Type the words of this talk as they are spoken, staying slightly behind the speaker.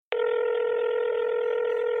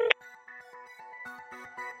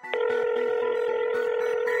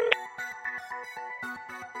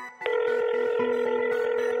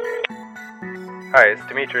Hi, it's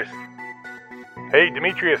Demetrius. Hey,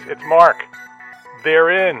 Demetrius, it's Mark. They're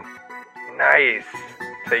in. Nice.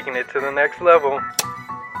 Taking it to the next level.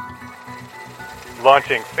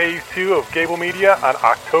 Launching Phase 2 of Gable Media on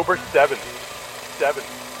October 7th.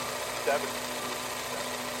 7th.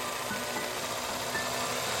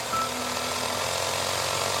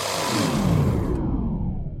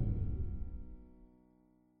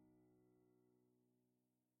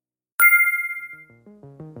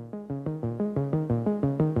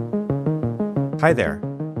 Hi there,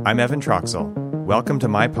 I'm Evan Troxel. Welcome to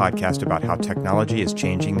my podcast about how technology is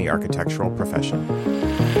changing the architectural profession.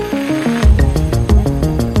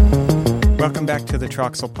 Welcome back to the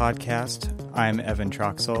Troxel Podcast. I'm Evan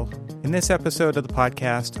Troxel. In this episode of the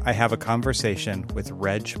podcast, I have a conversation with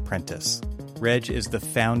Reg Prentice. Reg is the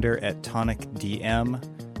founder at Tonic DM,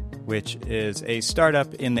 which is a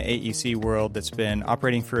startup in the AEC world that's been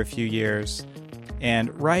operating for a few years.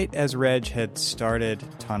 And right as Reg had started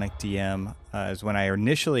Tonic DM is when I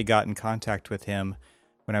initially got in contact with him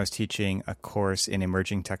when I was teaching a course in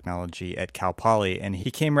emerging technology at Cal Poly, and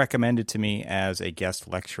he came recommended to me as a guest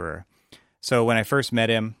lecturer. So when I first met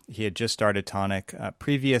him, he had just started Tonic.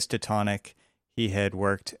 Previous to Tonic, he had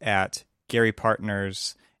worked at Gary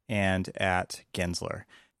Partners and at Gensler.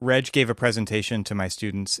 Reg gave a presentation to my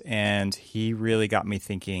students, and he really got me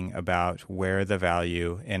thinking about where the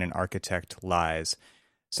value in an architect lies.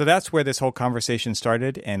 So that's where this whole conversation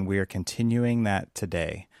started, and we are continuing that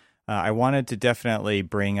today. I wanted to definitely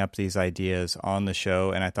bring up these ideas on the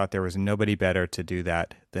show, and I thought there was nobody better to do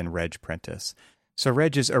that than Reg Prentice. So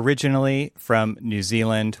Reg is originally from New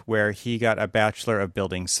Zealand, where he got a Bachelor of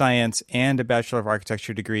Building Science and a Bachelor of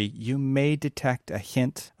Architecture degree. You may detect a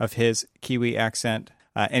hint of his Kiwi accent.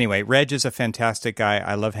 Anyway, Reg is a fantastic guy.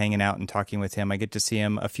 I love hanging out and talking with him. I get to see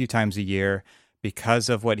him a few times a year because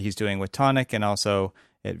of what he's doing with Tonic, and also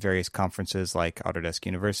at various conferences like Autodesk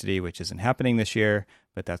University, which isn't happening this year,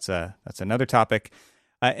 but that's another topic.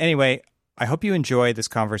 Anyway, I hope you enjoy this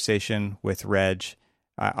conversation with Reg.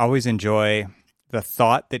 I always enjoy the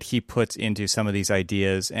thought that he puts into some of these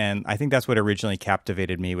ideas, and I think that's what originally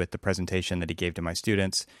captivated me with the presentation that he gave to my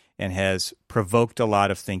students and has provoked a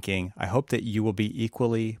lot of thinking. I hope that you will be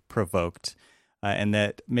equally provoked and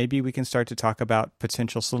that maybe we can start to talk about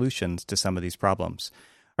potential solutions to some of these problems.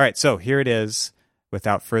 All right, so here it is.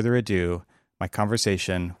 Without further ado, my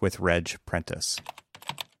conversation with Reg Prentice.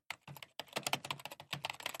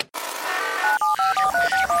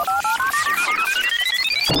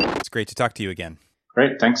 It's great to talk to you again.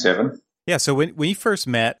 Great. Thanks, Evan. Yeah, so when we first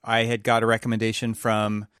met, I had got a recommendation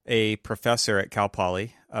from a professor at Cal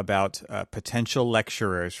Poly about potential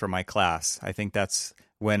lecturers for my class. I think that's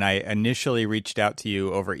when I initially reached out to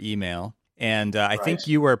you over email. And I think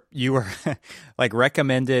you were like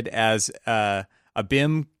recommended as a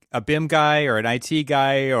BIM guy or an IT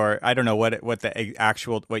guy, or I don't know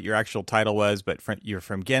what your actual title was, but you're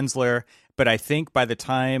from Gensler. But I think by the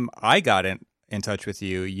time I got in touch with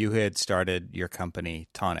you, you had started your company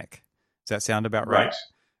Tonic. Does that sound about right?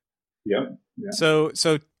 Yep. Yeah.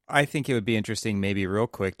 So I think it would be interesting, maybe real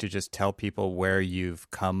quick, to just tell people where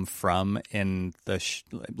you've come from in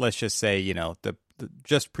let's just say, the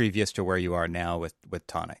just previous to where you are now with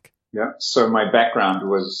Tonic. Yeah. So my background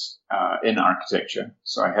was in architecture.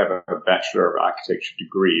 So I have a Bachelor of Architecture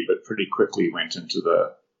degree, but pretty quickly went into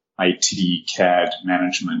the IT CAD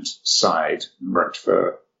management side and worked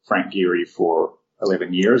for Frank Gehry for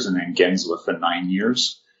 11 years and then Gensler for 9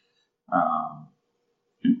 years.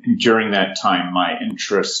 And during that time, my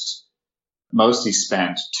interest mostly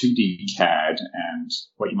spanned 2D CAD and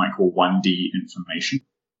what you might call 1D information.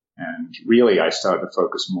 And really, I started to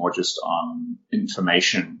focus more just on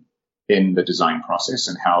information in the design process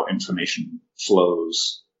and how information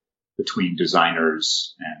flows between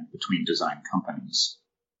designers and between design companies.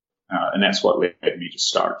 And that's what led me to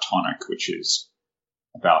start Tonic, which is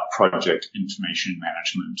about project information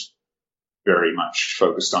management, very much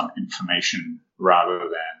focused on information rather than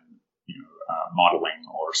modeling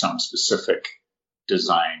or some specific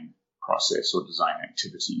design process or design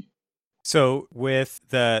activity. So with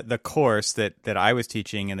the course that I was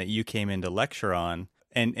teaching and that you came in to lecture on,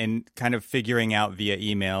 and kind of figuring out via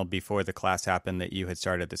email before the class happened that you had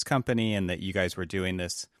started this company and that you guys were doing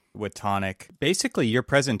this with Tonic, basically your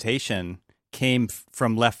presentation came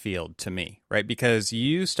from left field to me, right? Because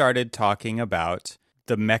you started talking about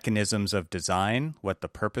the mechanisms of design, what the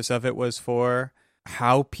purpose of it was for,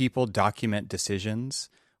 how people document decisions,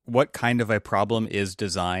 what kind of a problem is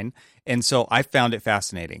design. And so I found it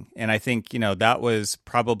fascinating. And I think, that was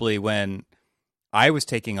probably when I was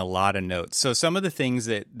taking a lot of notes. So some of the things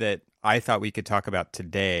that I thought we could talk about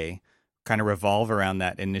today kind of revolve around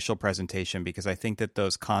that initial presentation, because I think that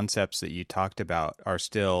those concepts that you talked about are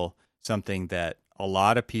still something that a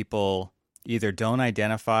lot of people either don't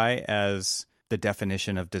identify as the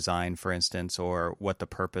definition of design, for instance, or what the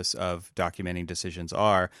purpose of documenting decisions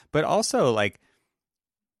are, but also like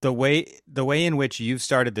the way in which you've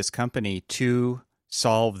started this company to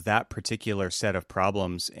solve that particular set of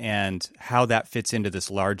problems and how that fits into this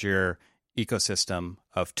larger ecosystem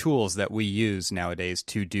of tools that we use nowadays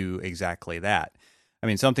to do exactly that. I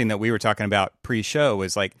mean, something that we were talking about pre-show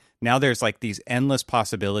is like, now there's like these endless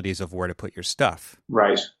possibilities of where to put your stuff.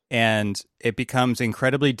 Right. And it becomes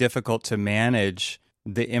incredibly difficult to manage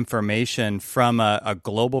the information from a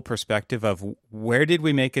global perspective of where did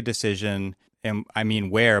we make a decision? And I mean,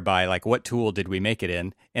 where by like what tool did we make it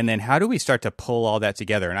in? And then how do we start to pull all that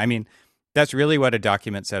together? And I mean, that's really what a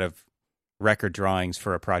document set of record drawings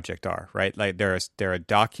for a project are, right? Like they're a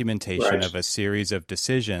documentation Right. of a series of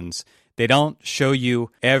decisions. They don't show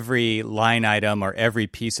you every line item or every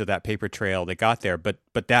piece of that paper trail that got there, but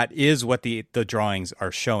that is what the drawings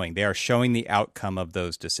are showing. They are showing the outcome of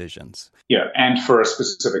those decisions. Yeah, and for a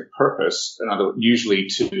specific purpose, usually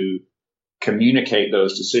to communicate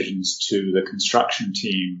those decisions to the construction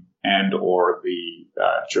team and or the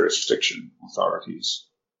jurisdiction authorities.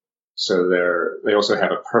 So they also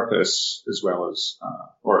have a purpose as well as,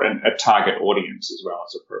 or a target audience as well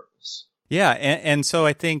as a purpose. Yeah, and so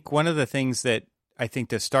I think one of the things that I think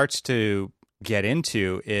this starts to get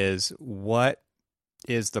into is what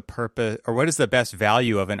is the purpose, or what is the best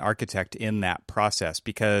value of an architect in that process?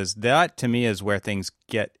 Because that, to me, is where things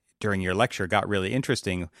get, during your lecture, got really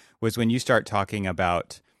interesting, was when you start talking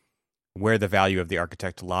about where the value of the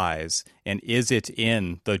architect lies, and is it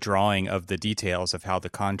in the drawing of the details of how the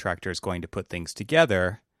contractor is going to put things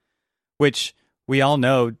together, which we all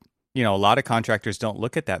know, you know, a lot of contractors don't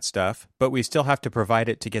look at that stuff, but we still have to provide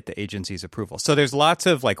it to get the agency's approval. So there's lots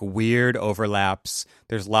of like weird overlaps.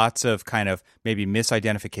 There's lots of kind of maybe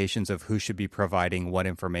misidentifications of who should be providing what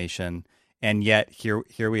information. And yet here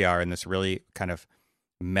we are in this really kind of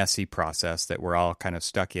messy process that we're all kind of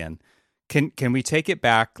stuck in. Can we take it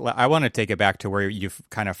back? I want to take it back to where you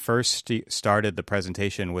kind of first started the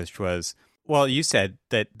presentation, which was, well, you said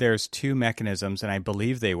that there's two mechanisms, and I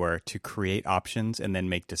believe they were to create options and then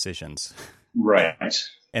make decisions. Right.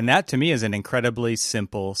 And that to me is an incredibly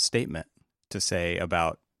simple statement to say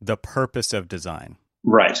about the purpose of design.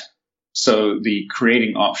 Right. So the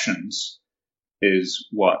creating options is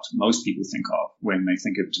what most people think of when they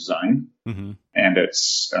think of design. Mm-hmm. And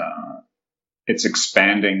it's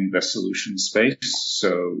expanding the solution space.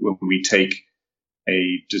 So when we take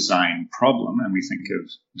a design problem and we think of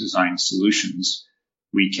design solutions,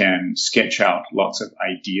 we can sketch out lots of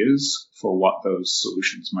ideas for what those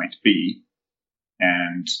solutions might be.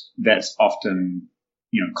 And that's often,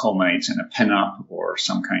 culminates in a pinup or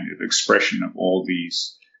some kind of expression of all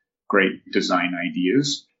these great design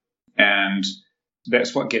ideas. And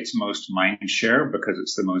that's what gets most mind share because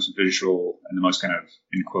it's the most visual and the most kind of,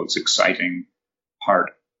 in quotes, exciting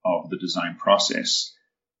part of the design process.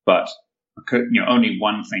 But only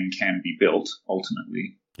one thing can be built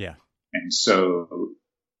ultimately. Yeah. And so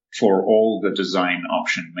for all the design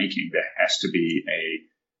option making, there has to be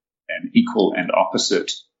an equal and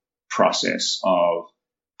opposite process of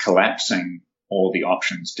collapsing all the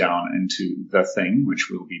options down into the thing which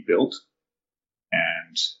will be built.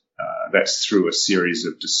 And that's through a series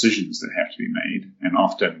of decisions that have to be made, and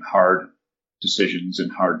often hard decisions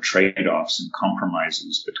and hard trade-offs and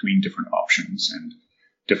compromises between different options and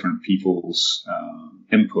different people's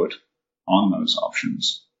input on those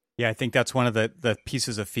options. Yeah, I think that's one of the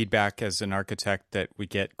pieces of feedback as an architect that we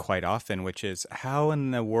get quite often, which is how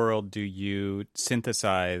in the world do you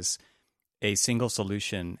synthesize a single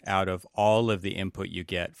solution out of all of the input you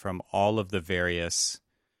get from all of the various,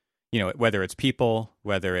 whether it's people,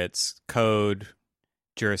 whether it's code,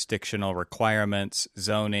 jurisdictional requirements,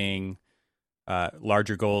 zoning,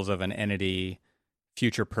 larger goals of an entity,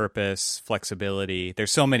 future purpose, flexibility.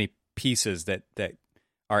 There's so many pieces that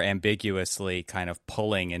are ambiguously kind of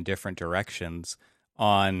pulling in different directions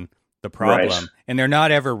on the problem. Right. And they're not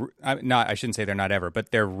ever, I shouldn't say they're not ever, but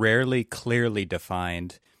they're rarely clearly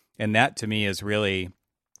defined. And that to me is really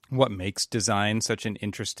what makes design such an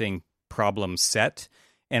interesting problem set.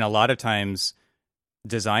 And a lot of times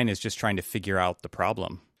design is just trying to figure out the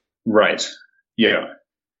problem. Right. Yeah.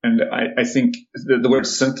 And I think the word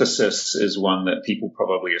synthesis is one that people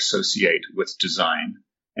probably associate with design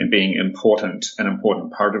and being an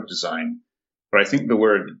important part of design. But I think the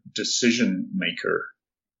word decision maker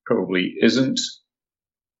probably isn't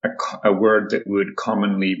a word that would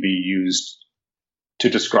commonly be used to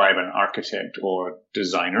describe an architect or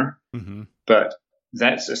designer, but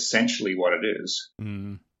that's essentially what it is.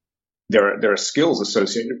 There are skills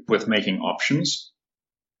associated with making options,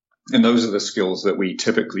 and those are the skills that we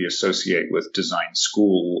typically associate with design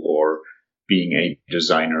school or being a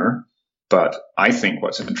designer. But I think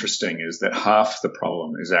what's interesting is that half the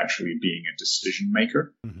problem is actually being a decision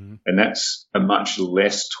maker, and that's a much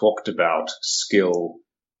less talked about skill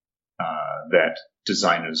that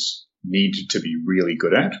designers need to be really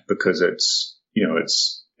good at, because it's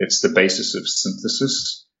the basis of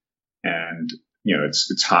synthesis, and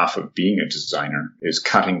it's half of being a designer is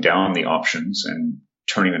cutting down the options and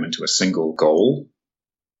turning them into a single goal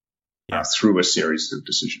through a series of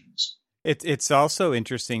decisions. It's also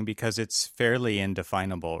interesting because it's fairly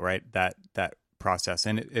indefinable, right? That process,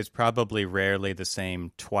 and it's probably rarely the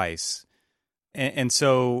same twice, and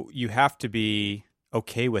so you have to be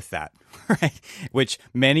okay with that, right? Which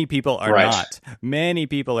many people are not. Many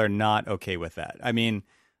people are not okay with that. I mean,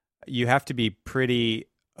 you have to be pretty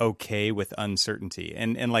okay with uncertainty,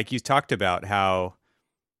 and like you talked about how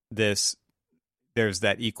there's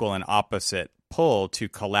that equal and opposite pull to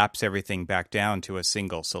collapse everything back down to a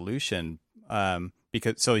single solution.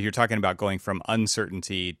 So you're talking about going from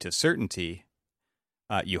uncertainty to certainty,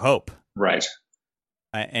 you hope. Right.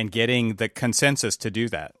 And getting the consensus to do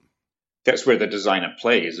that. That's where the designer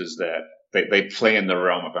plays, is that they play in the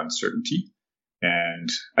realm of uncertainty. And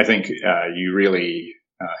I think you really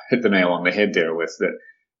hit the nail on the head there with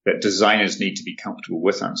that designers need to be comfortable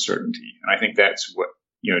with uncertainty. And I think that's what,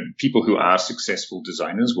 people who are successful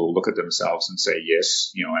designers will look at themselves and say,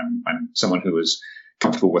 yes, I'm someone who is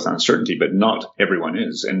comfortable with uncertainty, but not everyone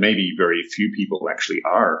is. And maybe very few people actually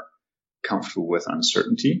are comfortable with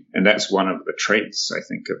uncertainty. And that's one of the traits, I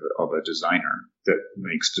think, of a designer that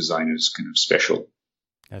makes designers kind of special.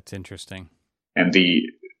 That's interesting. And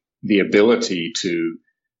the ability to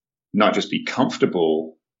not just be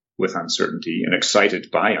comfortable with uncertainty and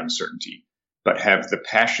excited by uncertainty, but have the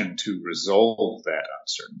passion to resolve that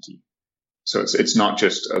uncertainty. So it's not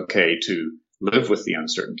just okay to live with the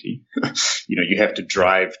uncertainty. You have to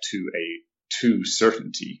drive to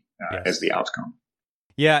certainty as the outcome.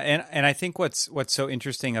 Yeah, and I think what's so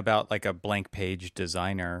interesting about like a blank page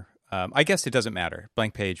designer, I guess it doesn't matter.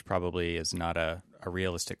 Blank page probably is not a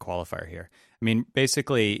realistic qualifier here. I mean,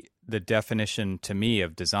 basically, the definition to me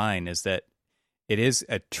of design is that it is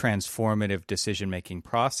a transformative decision-making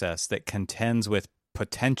process that contends with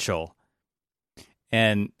potential.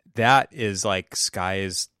 And that is like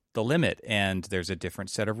sky's the limit. And there's a different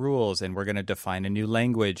set of rules, and we're going to define a new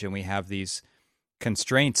language, and we have these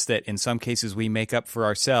constraints that in some cases we make up for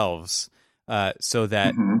ourselves so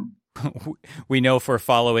that we know if we're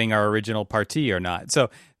following our original parti or not. So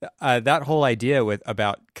that whole idea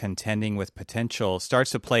about contending with potential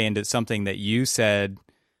starts to play into something that you said,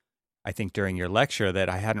 I think, during your lecture that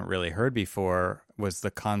I hadn't really heard before, was the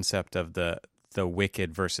concept of the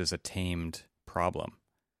wicked versus a tamed problem.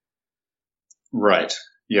 Right.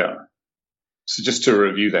 Yeah. So just to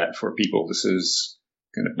review that for people, this is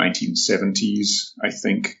kind of 1970s, I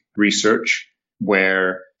think, research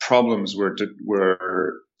where problems were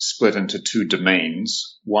split into two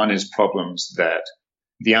domains. One is problems that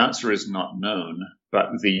the answer is not known, but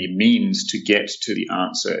the means to get to the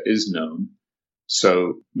answer is known.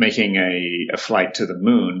 So making a flight to the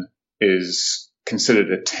moon is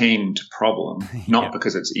considered a tamed problem, not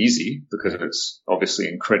because it's easy, because it's obviously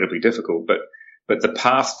incredibly difficult, but the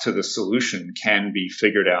path to the solution can be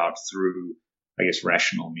figured out through, I guess,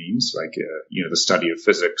 rational means, like, the study of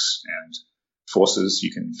physics and forces.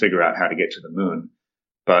 You can figure out how to get to the moon.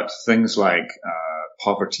 But things like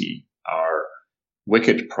poverty are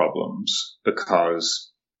wicked problems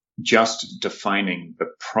because just defining the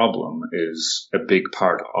problem is a big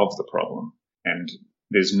part of the problem. And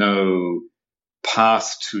there's no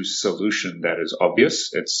path to solution that is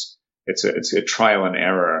obvious. It's a trial and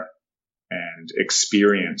error and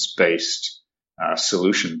experience-based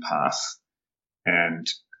solution path. And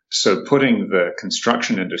so putting the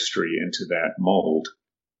construction industry into that mold,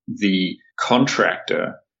 the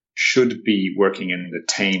contractor should be working in the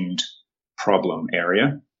tamed problem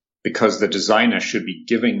area because the designer should be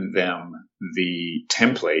giving them the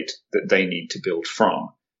template that they need to build from.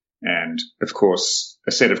 And of course,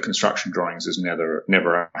 a set of construction drawings is never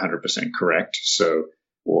 100% correct,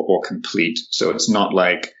 or complete. So it's not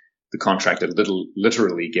like the contractor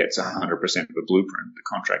literally gets 100% of the blueprint. The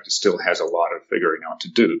contractor still has a lot of figuring out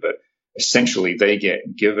to do, but essentially they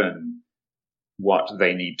get given what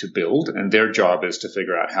they need to build, and their job is to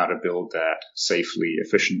figure out how to build that safely,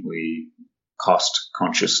 efficiently, cost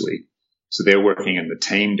consciously. So they're working in the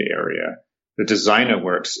tamed area, the designer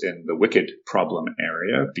works in the wicked problem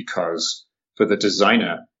area, because for the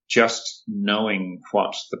designer, just knowing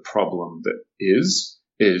what the problem that is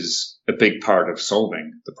a big part of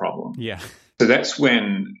solving the problem. Yeah. So that's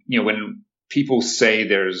when people say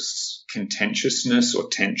there's contentiousness or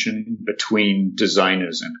tension between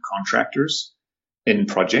designers and contractors in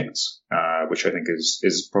projects, which I think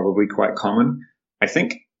is probably quite common. I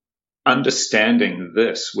think understanding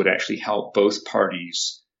this would actually help both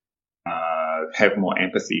parties have more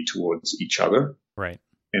empathy towards each other. Right.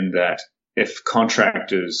 In that if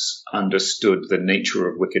contractors understood the nature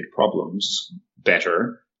of wicked problems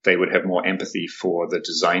better, they would have more empathy for the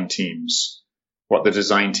design teams, what the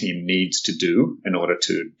design team needs to do in order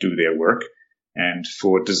to do their work. And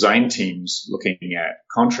for design teams looking at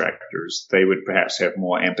contractors, they would perhaps have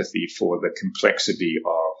more empathy for the complexity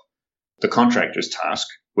of the contractor's task,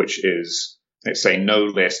 which is, let's say, no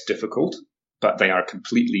less difficult, but they are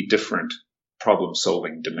completely different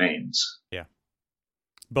problem-solving domains. Yeah.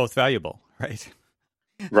 Both valuable, right?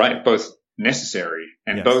 Right. Both necessary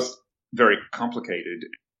and Yes. both very complicated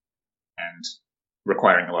and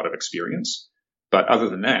requiring a lot of experience. But other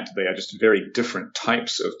than that, they are just very different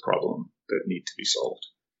types of problem that need to be solved.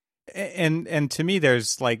 And to me,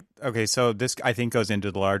 there's like, okay, so this I think goes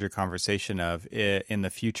into the larger conversation of in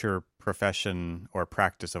the future profession or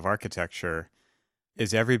practice of architecture,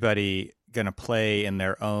 is everybody going to play in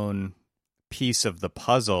their own piece of the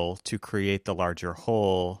puzzle to create the larger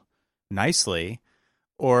whole nicely?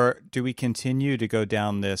 Or do we continue to go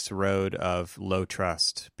down this road of low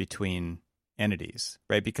trust between entities,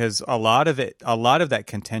 right? Because a lot of that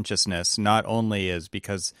contentiousness not only is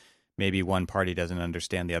because maybe one party doesn't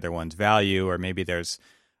understand the other one's value, or maybe there's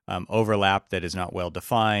overlap that is not well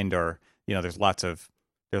defined, or there's lots of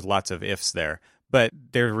ifs there. But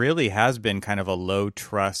there really has been kind of a low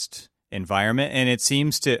trust environment, and it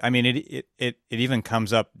seems to. I mean, it even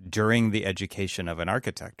comes up during the education of an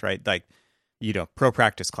architect, right? Like, pro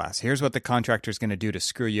practice class. Here's what the contractor is going to do to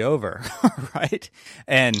screw you over, right?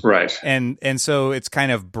 And so it's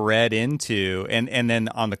kind of bred into, and then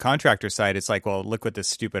on the contractor side, it's like, well, look what this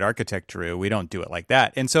stupid architect drew. We don't do it like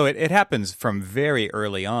that. And so it happens from very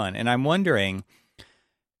early on. And I'm wondering,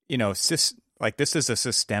 this is a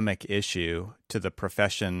systemic issue to the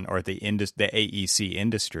profession or the AEC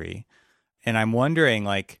industry. And I'm wondering,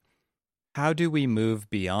 how do we move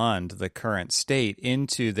beyond the current state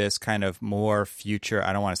into this kind of more future,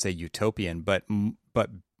 I don't want to say utopian, but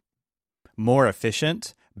more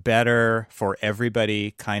efficient, better for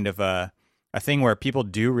everybody, kind of a thing where people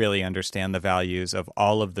do really understand the values of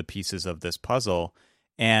all of the pieces of this puzzle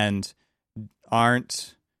and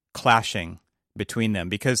aren't clashing between them?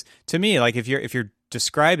 Because to me, if you're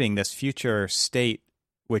describing this future state,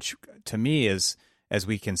 which to me is, as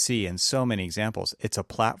we can see in so many examples, it's a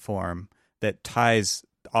platform that ties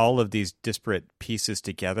all of these disparate pieces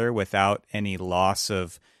together without any loss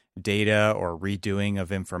of data or redoing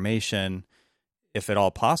of information, if at all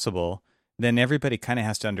possible, then everybody kind of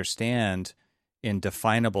has to understand in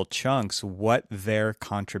definable chunks what their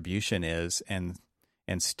contribution is and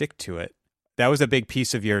stick to it. That was a big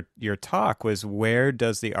piece of your talk, was where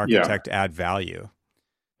does the architect add value?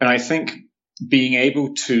 And I think being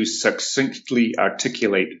able to succinctly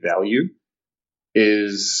articulate value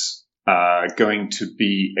is going to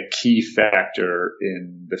be a key factor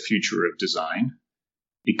in the future of design,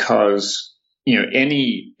 because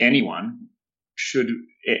anyone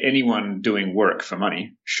doing work for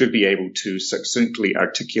money should be able to succinctly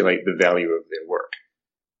articulate the value of their work.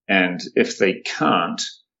 And if they can't,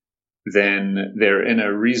 then they're in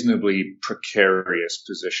a reasonably precarious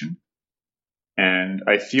position. And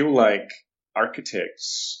I feel like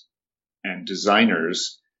architects and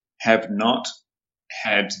designers have not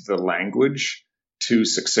had the language to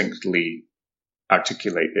succinctly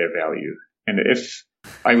articulate their value. And if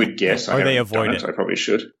I would guess, or they avoid it. I probably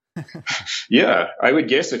should. Yeah, I would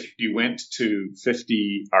guess if you went to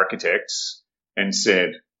 50 architects and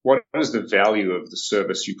said, what is the value of the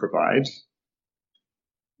service you provide?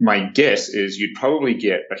 My guess is you'd probably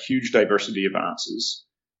get a huge diversity of answers.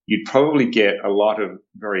 You'd probably get a lot of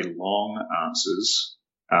very long answers,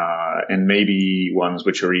 and maybe ones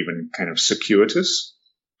which are even kind of circuitous.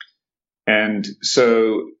 And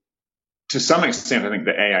so to some extent, I think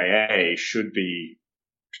the AIA should be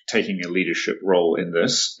taking a leadership role in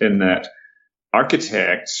this, in that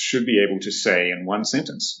architects should be able to say in one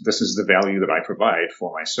sentence, this is the value that I provide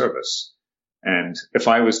for my service. And if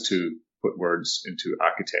I was to put words into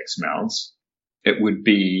architects' mouths, it would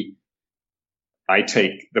be, I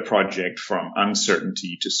take the project from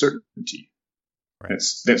uncertainty to certainty. Right.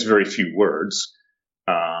 That's very few words,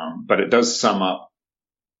 but it does sum up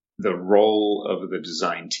the role of the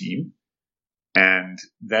design team, and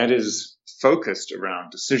that is focused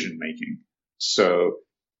around decision making. So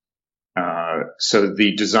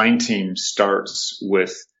the design team starts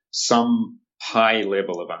with some high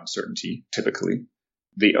level of uncertainty. Typically,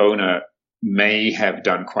 the owner may have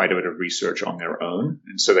done quite a bit of research on their own,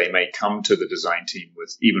 and so they may come to the design team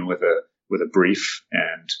with a brief,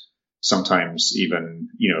 and sometimes even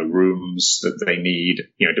rooms that they need,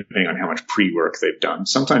 depending on how much pre-work they've done.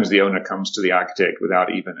 Sometimes the owner comes to the architect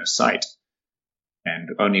without even a site and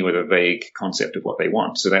only with a vague concept of what they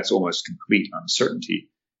want. So that's almost complete uncertainty.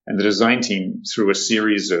 And the design team, through a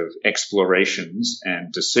series of explorations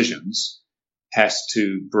and decisions, has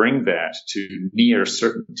to bring that to near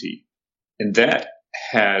certainty. And that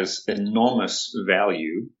has enormous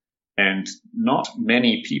value, and not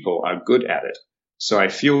many people are good at it. So I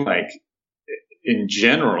feel like, in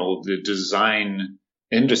general, the design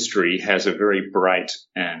industry has a very bright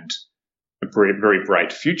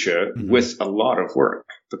future with a lot of work,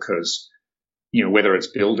 because whether it's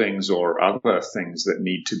buildings or other things that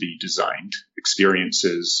need to be designed,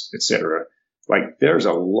 experiences, etc., like there's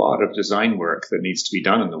a lot of design work that needs to be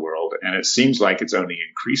done in the world, and it seems like it's only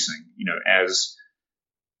increasing, as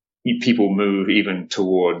people move even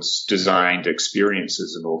towards designed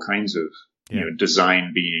experiences and all kinds of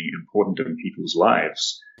design being important in people's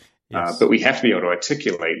lives. Yes. But we have to be able to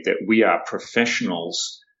articulate that we are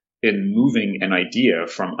professionals in moving an idea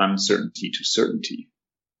from uncertainty to certainty.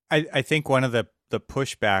 I think one of the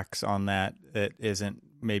pushbacks on that isn't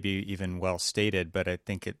maybe even well stated, but I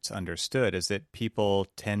think it's understood, is that people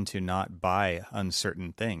tend to not buy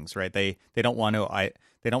uncertain things, right? They don't want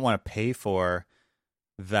to pay for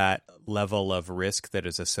that level of risk that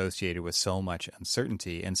is associated with so much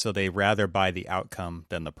uncertainty, and so they rather buy the outcome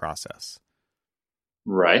than the process.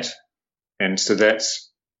 Right. And so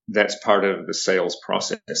that's part of the sales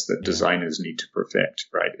process that designers need to perfect,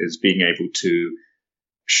 right? Is being able to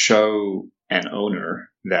show an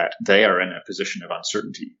owner that they are in a position of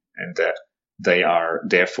uncertainty, and that they are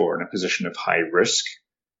therefore in a position of high risk,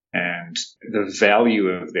 and the value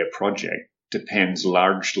of their project depends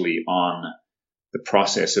largely on the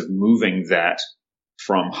process of moving that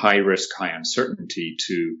from high risk, high uncertainty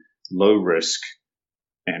to low risk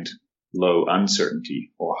and low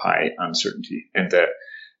uncertainty or high uncertainty, and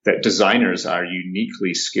that designers are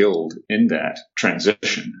uniquely skilled in that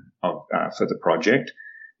transition for the project,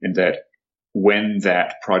 and that when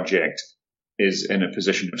that project is in a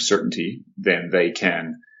position of certainty, then they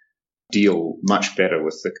can deal much better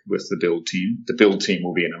with the build team. The build team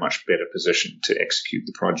will be in a much better position to execute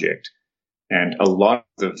the project. And a lot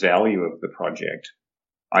of the value of the project,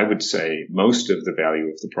 I would say most of the value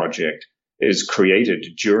of the project, is created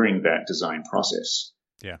during that design process.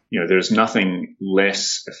 Yeah. There's nothing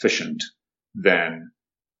less efficient than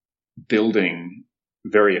building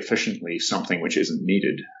very efficiently something which isn't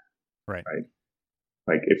needed. Right.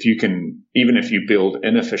 Like even if you build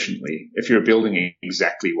inefficiently, if you're building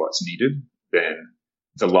exactly what's needed, then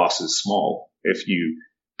the loss is small. If you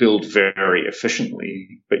build very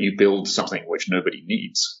efficiently, but you build something which nobody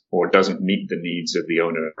needs or doesn't meet the needs of the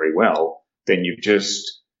owner very well, then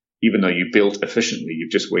even though you built efficiently,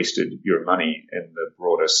 you've just wasted your money in the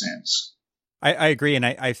broader sense. I agree. And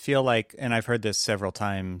I feel like, and I've heard this several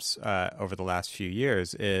times over the last few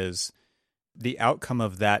years, is the outcome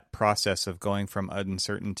of that process of going from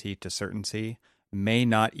uncertainty to certainty may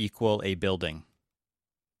not equal a building.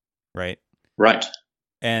 Right? Right.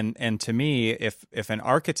 And to me, if an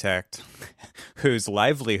architect whose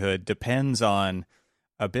livelihood depends on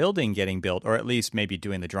a building getting built, or at least maybe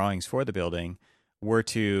doing the drawings for the building, were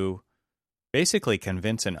to basically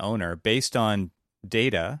convince an owner based on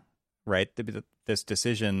data, right? This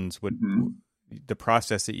decisions would, the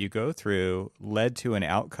process that you go through led to an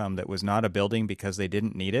outcome that was not a building because they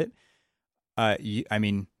didn't need it.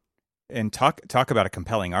 And talk about a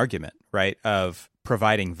compelling argument, right? Of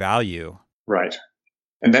providing value. Right.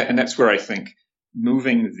 And that's where I think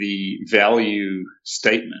moving the value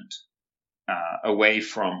statement away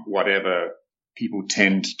from whatever people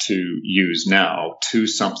tend to use now to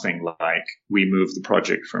something like, we move the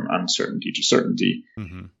project from uncertainty to certainty,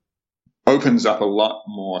 opens up a lot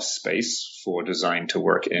more space for design to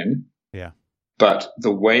work in. Yeah. But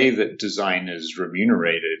the way that design is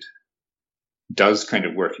remunerated does kind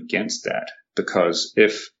of work against that, because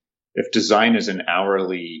if design is an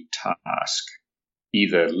hourly task,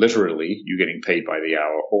 either literally you're getting paid by the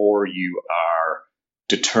hour, or you are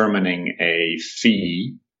determining a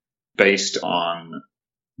fee based on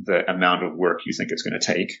the amount of work you think it's going to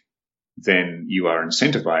take, then you are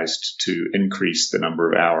incentivized to increase the number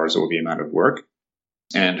of hours or the amount of work.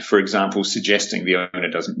 And for example, suggesting the owner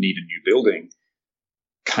doesn't need a new building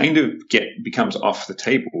kind of becomes off the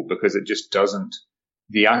table because it just doesn't,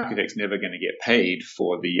 the architect's never going to get paid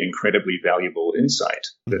for the incredibly valuable insight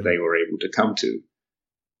that they were able to come to,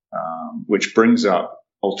 which brings up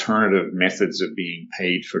alternative methods of being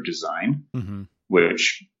paid for design,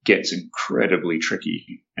 which gets incredibly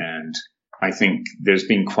tricky. And I think there's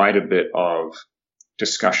been quite a bit of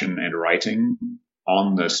discussion and writing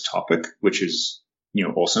on this topic, which is,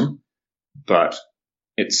 awesome. But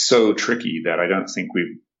it's so tricky that I don't think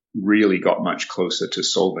we've really got much closer to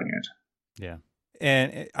solving it. Yeah.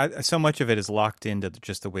 And so much of it is locked into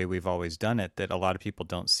just the way we've always done it that a lot of people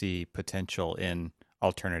don't see potential in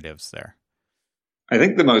alternatives there. I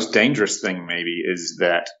think the most dangerous thing maybe is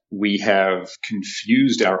that we have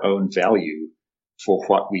confused our own value for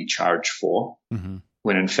what we charge for,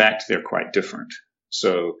 when in fact they're quite different.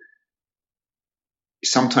 So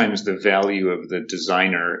sometimes the value of the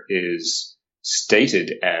designer is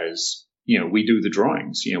stated as, we do the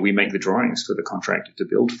drawings, we make the drawings for the contractor to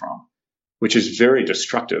build from, which is very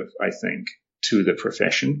destructive, I think, to the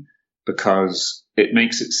profession, because it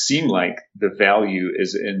makes it seem like the value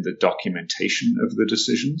is in the documentation of the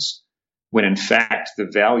decisions, when in fact the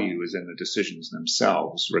value is in the decisions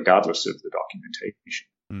themselves, regardless of the documentation.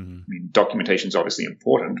 I mean, documentation is obviously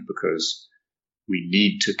important because we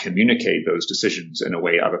need to communicate those decisions in a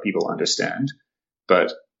way other people understand,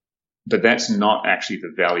 but that's not actually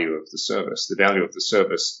the value of the service. The value of the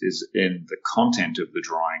service is in the content of the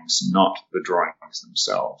drawings, not the drawings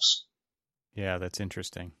themselves. Yeah, that's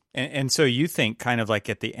interesting. And so you think kind of like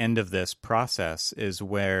at the end of this process is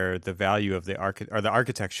where the value of the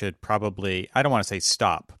architect should probably, I don't want to say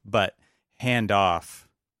stop, but hand off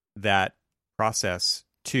that process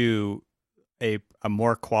to a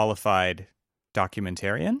more qualified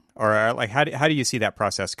documentarian? Or like how do you see that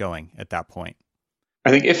process going at that point? I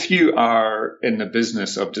think if you are in the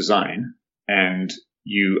business of design and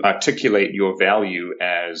you articulate your value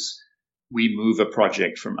as we move a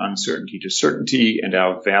project from uncertainty to certainty and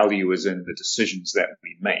our value is in the decisions that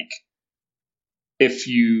we make. If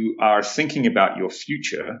you are thinking about your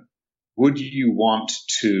future, would you want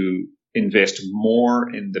to invest more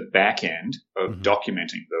in the back end of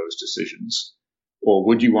documenting those decisions? Or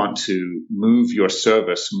would you want to move your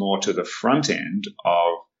service more to the front end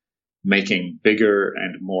of making bigger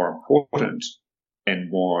and more important and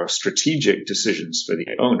more strategic decisions for the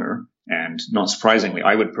owner? And not surprisingly,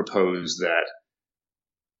 I would propose that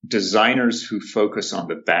designers who focus on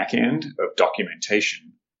the back end of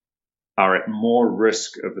documentation are at more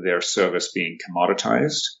risk of their service being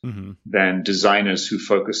commoditized than designers who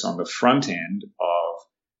focus on the front end of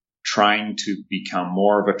trying to become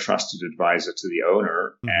more of a trusted advisor to the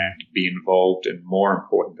owner and be involved in more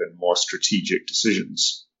important and more strategic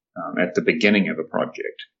decisions at the beginning of a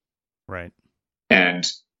project. Right. And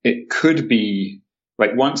it could be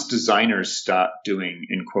like once designers start doing,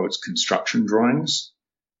 in quotes, construction drawings,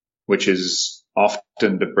 which is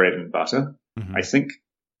often the bread and butter, I think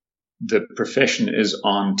the profession is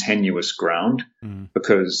on tenuous ground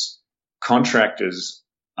because contractors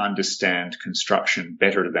understand construction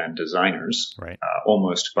better than designers, right.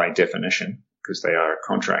 Almost by definition, because they are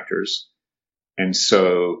contractors. And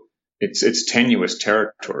so it's tenuous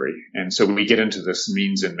territory. And so we get into this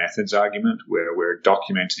means and methods argument where we're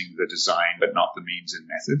documenting the design, but not the means and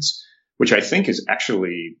methods, which I think is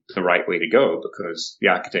actually the right way to go because the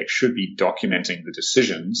architect should be documenting the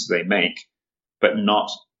decisions they make, but not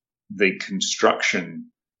the construction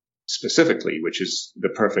specifically, which is the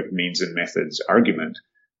perfect means and methods argument.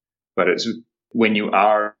 But it's when you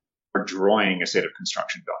are drawing a set of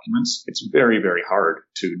construction documents, it's very, very hard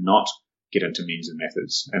to not get into means and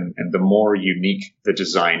methods. And the more unique the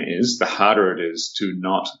design is, the harder it is to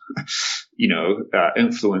not,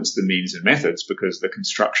 influence the means and methods because the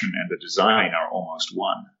construction and the design are almost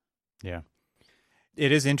one. Yeah.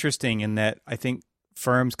 It is interesting in that I think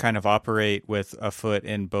firms kind of operate with a foot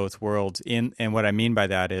in both worlds. And what I mean by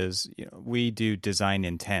that is we do design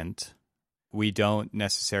intent. We don't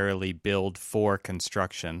necessarily build for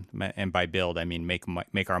construction. And by build, I mean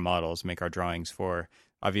make our models, make our drawings for.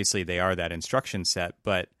 Obviously, they are that instruction set,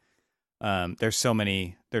 but there's so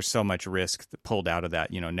much risk pulled out of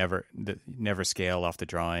that. Never scale off the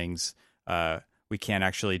drawings. We can't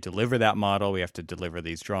actually deliver that model. We have to deliver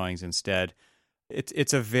these drawings instead.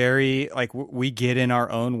 It's a very we get in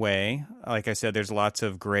our own way. Like I said, there's lots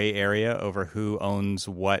of gray area over who owns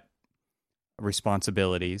what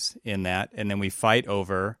responsibilities in that, and then we fight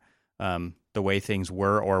over the way things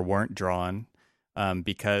were or weren't drawn.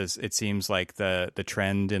 Because it seems like the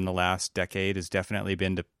trend in the last decade has definitely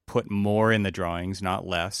been to put more in the drawings, not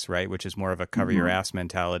less, right? Which is more of a cover your ass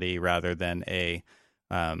mentality rather than a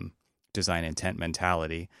design intent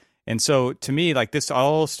mentality. And so to me, like, this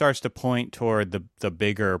all starts to point toward the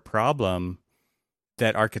bigger problem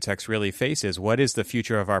that architects really face is, what is the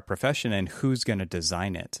future of our profession and who's going to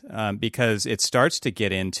design it? Because it starts to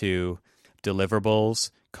get into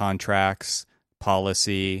deliverables, contracts,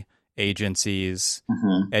 policy, agencies,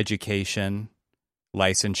 education,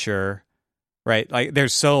 licensure, right? Like,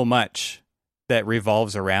 there's so much that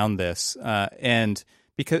revolves around this. And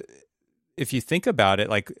because if you think about it,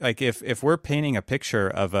 like if we're painting a picture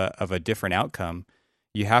of a different outcome,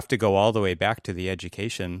 you have to go all the way back to the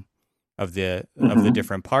education of the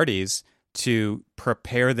different parties to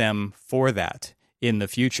prepare them for that in the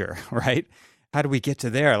future, right? How do we get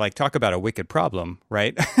to there? Like, talk about a wicked problem,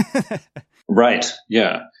 right? Right,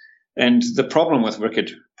 yeah. And the problem with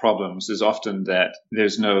wicked problems is often that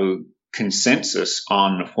there's no consensus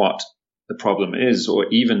on what the problem is, or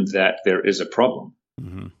even that there is a problem.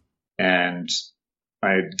 And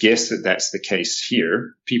I guess that that's the case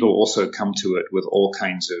here. People also come to it with all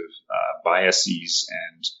kinds of biases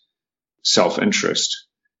and self-interest.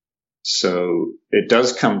 So it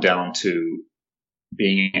does come down to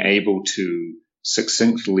being able to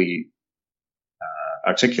succinctly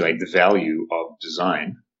articulate the value of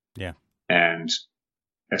design. Yeah. And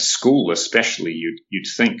a school especially, you'd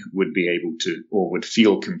think would be able to, or would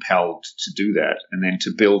feel compelled to do that, and then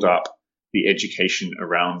to build up the education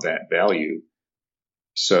around that value.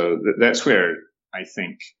 So that's where I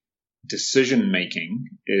think decision making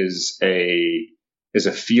is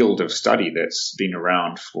a field of study that's been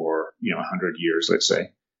around for 100 years, let's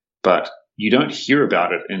say, but you don't hear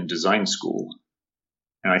about it in design school.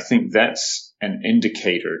 And I think that's an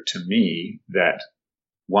indicator to me that,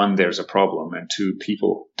 one, there's a problem, and two,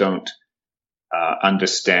 people don't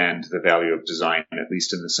understand the value of design, at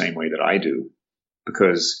least in the same way that I do.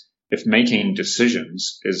 Because if making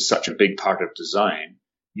decisions is such a big part of design,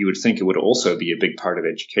 you would think it would also be a big part of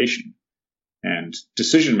education. And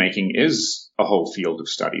decision making is a whole field of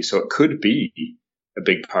study, so it could be a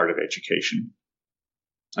big part of education.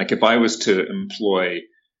 Like, if I was to employ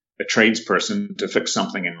a tradesperson to fix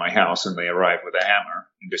something in my house and they arrived with a hammer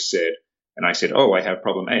and I said, oh, I have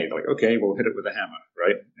problem A. They're like, okay, we'll hit it with a hammer,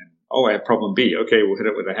 right? And, oh, I have problem B. Okay, we'll hit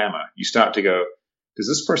it with a hammer. You start to go, does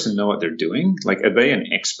this person know what they're doing? Like, are they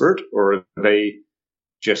an expert, or are they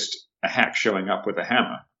just a hack showing up with a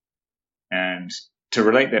hammer? And to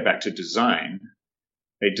relate that back to design,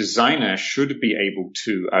 a designer should be able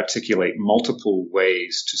to articulate multiple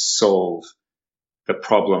ways to solve the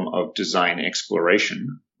problem of design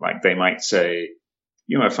exploration. Like, they might say,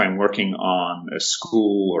 if I'm working on a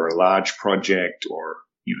school or a large project, or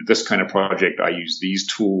this kind of project, I use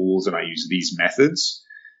these tools and I use these methods.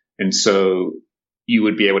 And so you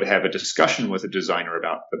would be able to have a discussion with a designer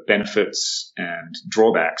about the benefits and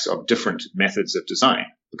drawbacks of different methods of design,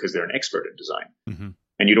 because they're an expert in design.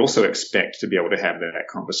 And you'd also expect to be able to have that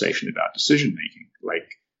conversation about decision making. Like,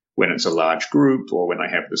 when it's a large group, or when I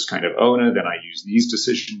have this kind of owner, then I use these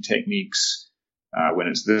decision techniques. When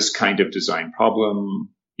it's this kind of design problem,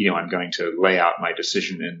 I'm going to lay out my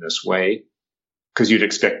decision in this way, because you'd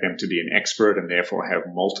expect them to be an expert and therefore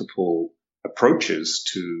have multiple approaches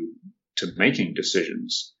to making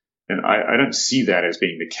decisions. And I don't see that as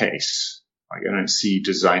being the case. Like, I don't see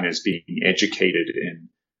designers being educated in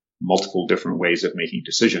multiple different ways of making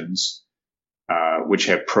decisions, which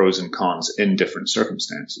have pros and cons in different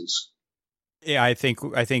circumstances. Yeah, I think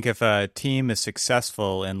if a team is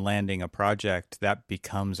successful in landing a project, that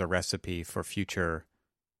becomes a recipe for future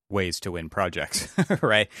ways to win projects,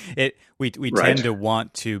 right? We tend to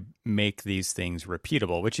want to make these things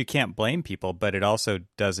repeatable, which you can't blame people, but it also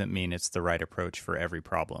doesn't mean it's the right approach for every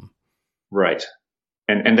problem. Right.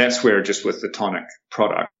 And that's where, just with the Tonic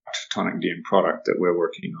DM product that we're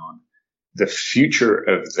working on, the future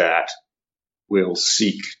of that will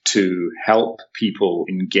seek to help people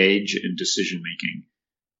engage in decision making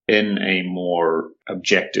in a more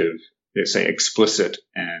objective, let's say explicit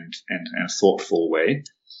and thoughtful way.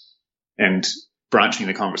 And branching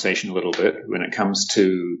the conversation a little bit, when it comes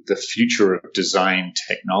to the future of design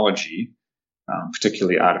technology,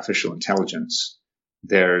 particularly artificial intelligence,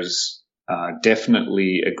 there's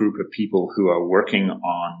definitely a group of people who are working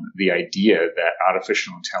on the idea that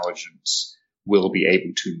artificial intelligence will be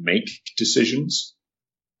able to make decisions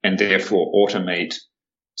and therefore automate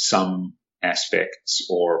some aspects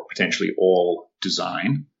or potentially all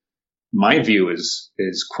design. My view is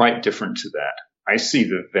quite different to that. I see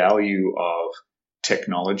the value of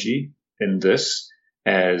technology in this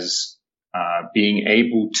as being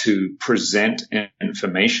able to present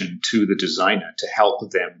information to the designer to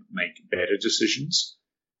help them make better decisions.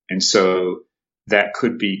 And so that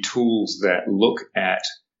could be tools that look at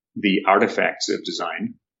the artifacts of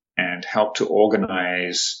design and help to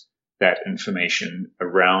organize that information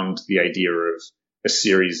around the idea of a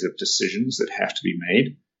series of decisions that have to be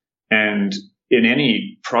made. And in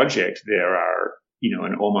any project, there are,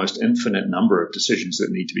 an almost infinite number of decisions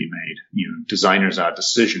that need to be made. Designers are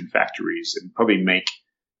decision factories and probably make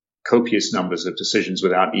copious numbers of decisions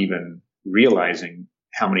without even realizing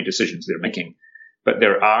how many decisions they're making. But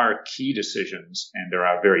there are key decisions and there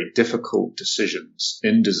are very difficult decisions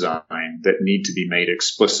in design that need to be made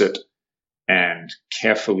explicit and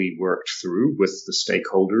carefully worked through with the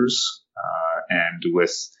stakeholders and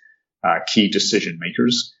with key decision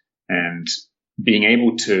makers. And being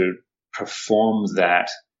able to perform that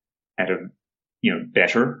at a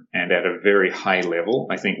better and at a very high level,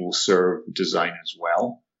 I think will serve designers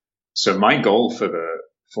well. So my goal for the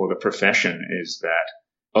profession is that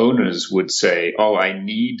owners would say, oh, I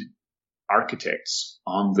need architects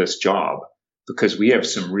on this job because we have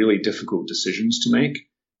some really difficult decisions to make.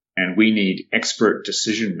 And we need expert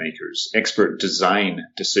decision makers, expert design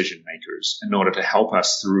decision makers in order to help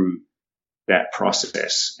us through that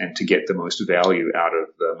process and to get the most value out of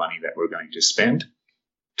the money that we're going to spend.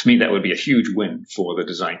 To me, that would be a huge win for the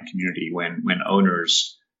design community when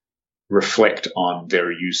owners reflect on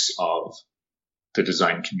their use of the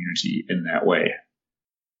design community in that way.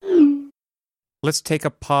 Let's take a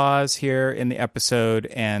pause here in the episode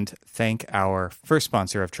and thank our first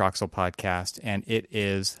sponsor of Troxel Podcast, and it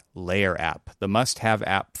is Layer App, the must-have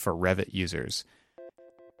app for Revit users.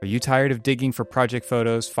 Are you tired of digging for project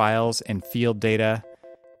photos, files, and field data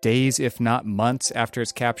days, if not months after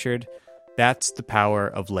it's captured? That's the power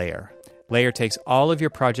of Layer. Layer takes all of your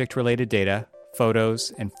project-related data,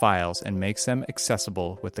 photos, and files and makes them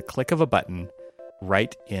accessible with the click of a button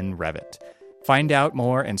right in Revit. Find out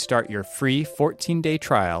more and start your free 14-day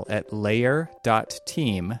trial at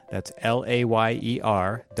layer.team, that's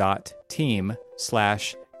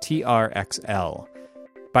layer.team/TRXL.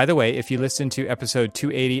 By the way, if you listen to episode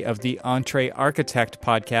 280 of the Entree Architect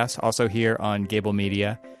podcast, also here on Gable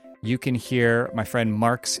Media, you can hear my friend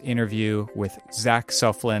Mark's interview with Zach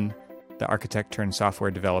Soflin, the architect turned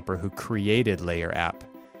software developer who created Layer App.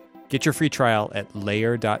 Get your free trial at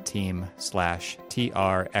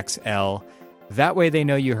layer.team/TRXL. That way they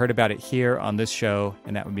know you heard about it here on this show,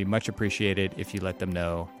 and that would be much appreciated if you let them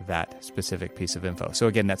know that specific piece of info. So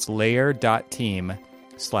again, that's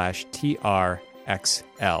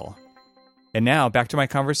layer.team/TRXL. And now back to my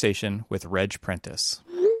conversation with Reg Prentice.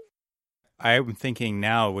 I'm thinking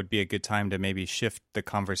now would be a good time to maybe shift the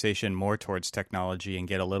conversation more towards technology and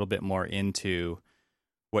get a little bit more into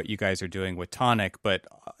what you guys are doing with Tonic. But,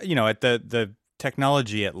 at the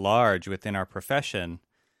technology at large within our profession,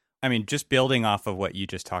 I mean, just building off of what you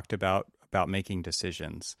just talked about making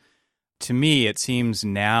decisions. To me, it seems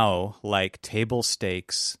now like table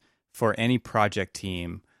stakes for any project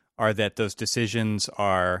team are that those decisions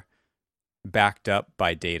are backed up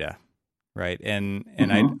by data, right? And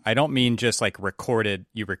I don't mean just like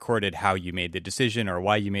you recorded how you made the decision or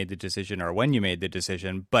why you made the decision or when you made the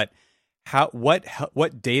decision, but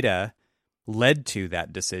what data led to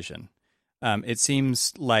that decision. It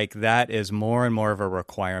seems like that is more and more of a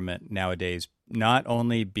requirement nowadays, not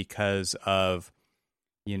only because of,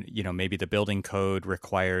 maybe the building code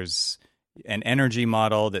requires an energy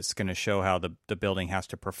model that's going to show how the building has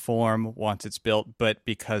to perform once it's built, but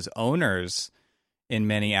because owners in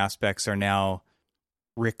many aspects are now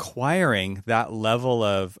requiring that level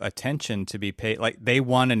of attention to be paid. Like they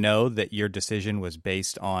want to know that your decision was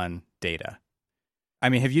based on data. I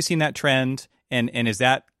mean, have you seen that trend? And is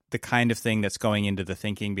that the kind of thing that's going into the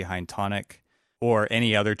thinking behind Tonic or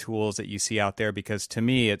any other tools that you see out there? Because to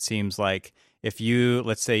me, it seems like if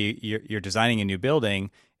let's say you're designing a new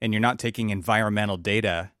building and you're not taking environmental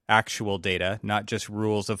data, actual data, not just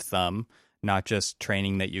rules of thumb, not just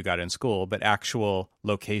training that you got in school, but actual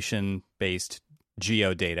location-based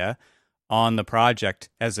geodata on the project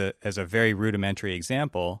as a very rudimentary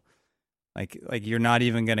example, like you're not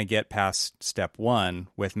even going to get past step one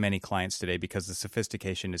with many clients today because the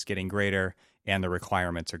sophistication is getting greater and the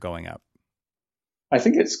requirements are going up. I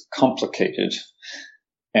think it's complicated.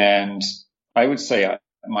 And I would say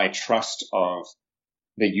my trust of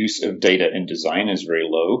the use of data in design is very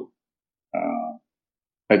low.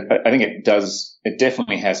 I think it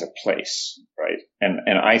definitely has a place, right? And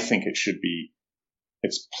I think it should be,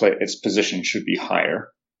 its position should be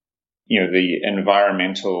higher. The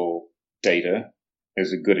environmental data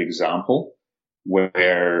is a good example.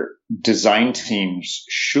 where design teams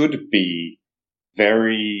should be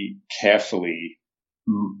very carefully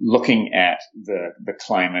looking at the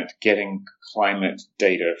climate, getting climate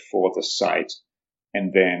data for the site,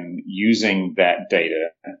 and then using that data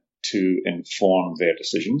to inform their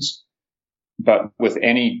decisions. But with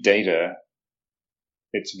any data,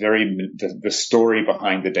 it's the story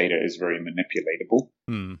behind the data is very manipulatable.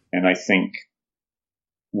 And I think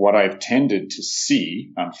what I've tended to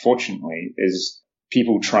see, unfortunately, is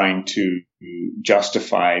people trying to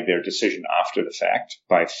justify their decision after the fact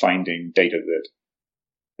by finding data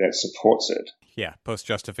that supports it. Yeah,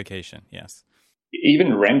 post-justification, yes.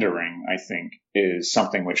 Even rendering, I think, is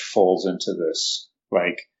something which falls into this.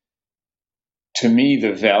 Like, to me,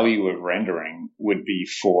 the value of rendering would be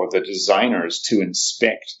for the designers to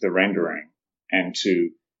inspect the rendering and to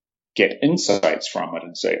get insights from it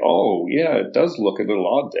and say, oh, yeah, it does look a little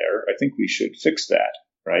odd there. I think we should fix that,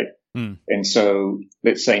 right? And so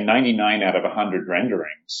let's say 99 out of 100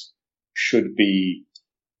 renderings should be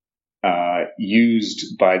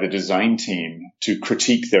used by the design team to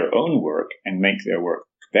critique their own work and make their work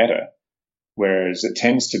better. Whereas it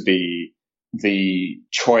tends to be the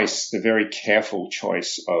very careful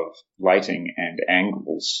choice of lighting and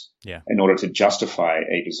angles in order to justify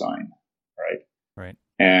a design, right? Right.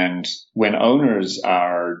 And when owners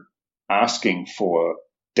are asking for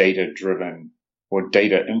data-driven or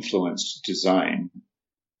data-influenced design,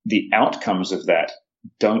 the outcomes of that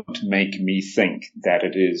don't make me think that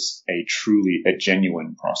it is a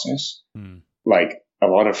genuine process. Like, a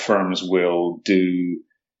lot of firms will do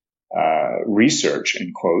research,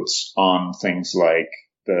 in quotes, on things like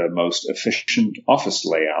the most efficient office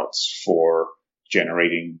layouts for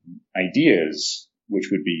generating ideas, which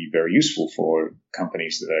would be very useful for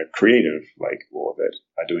companies that are creative, or that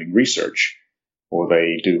are doing research. Or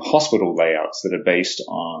they do hospital layouts that are based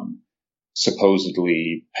on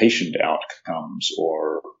supposedly patient outcomes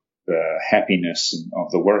or the happiness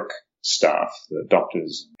of the work staff, the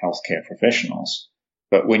doctors and healthcare professionals.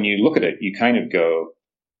 But when you look at it, you kind of go,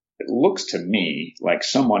 it looks to me like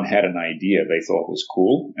someone had an idea they thought was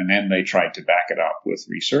cool, and then they tried to back it up with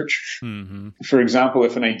research. For example,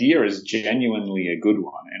 if an idea is genuinely a good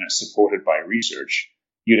one and it's supported by research,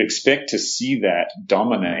 you'd expect to see that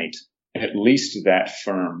dominate at least that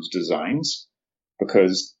firm's designs,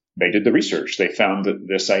 because they did the research. They found that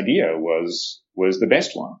this idea was the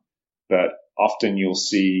best one. But often you'll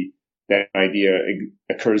see that idea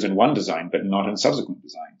occurs in one design, but not in subsequent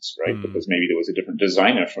designs, right? Because maybe there was a different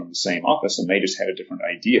designer from the same office and they just had a different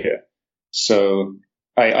idea. So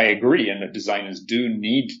I agree in that designers do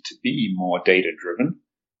need to be more data-driven,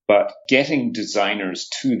 but getting designers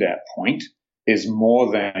to that point is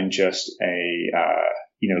more than just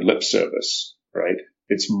lip service, right?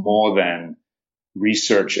 It's more than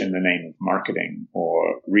research in the name of marketing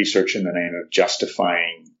or research in the name of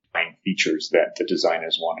justifying features that the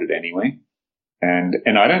designers wanted anyway. And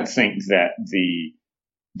I don't think that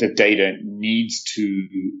the data needs to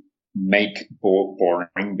make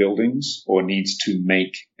boring buildings or needs to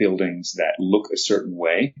make buildings that look a certain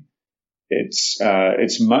way.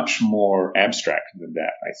 It's much more abstract than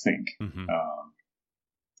that, I think.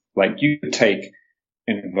 Like, you could take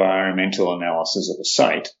environmental analysis of a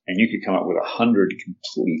site and you could come up with 100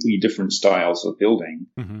 completely different styles of building,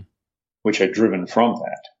 which are driven from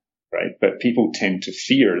that, right? But people tend to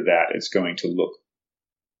fear that it's going to look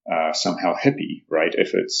somehow hippie, right,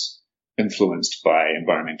 if it's influenced by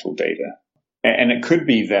environmental data. And it could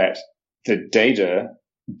be that the data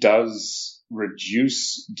does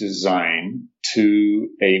reduce design to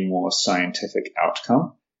a more scientific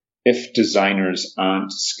outcome if designers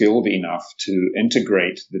aren't skilled enough to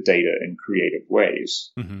integrate the data in creative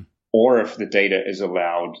ways, or if the data is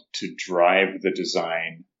allowed to drive the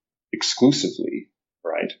design exclusively,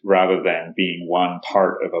 right, rather than being one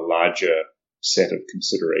part of a larger set of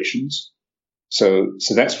considerations. So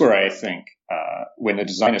that's where I think when a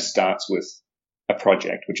designer starts with a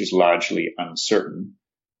project which is largely uncertain,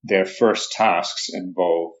 their first tasks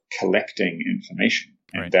involve collecting information.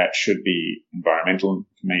 And that should be environmental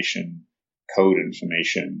information, code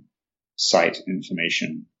information, site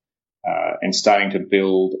information, and starting to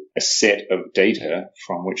build a set of data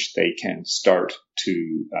from which they can start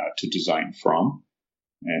to design from.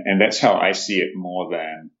 And that's how I see it more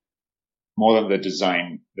than the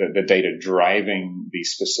design, the data driving the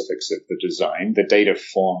specifics of the design. The data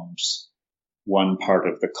forms one part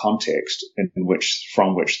of the context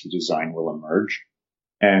from which the design will emerge.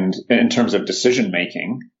 And in terms of decision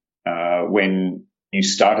making, when you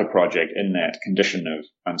start a project in that condition of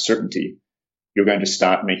uncertainty, you're going to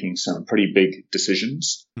start making some pretty big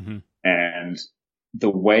decisions. And the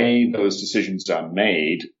way those decisions are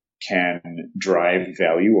made can drive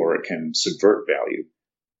value or it can subvert value.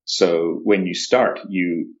 So when you start,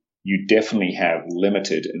 you definitely have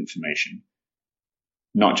limited information,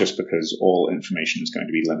 not just because all information is going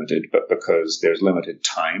to be limited, but because there's limited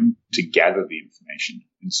time to gather the information.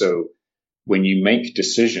 And so when you make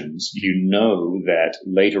decisions, you know that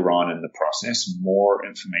later on in the process, more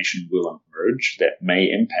information will emerge that may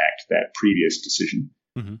impact that previous decision.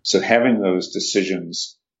 Mm-hmm. So having those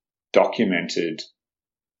decisions documented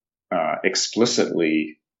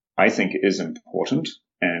explicitly, I think, is important.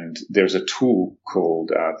 And there's a tool called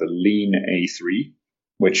the Lean A3,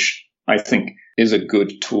 which I think is a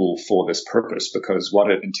good tool for this purpose, because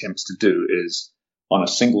what it attempts to do is on a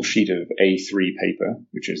single sheet of A3 paper,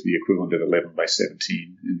 which is the equivalent of 11 by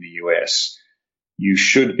 17 in the US, you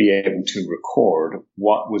should be able to record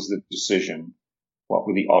what was the decision, what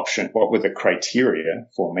were the options, what were the criteria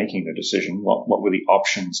for making the decision, what were the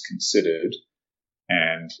options considered,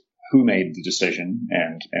 and who made the decision,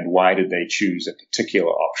 and why did they choose a particular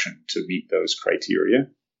option to meet those criteria.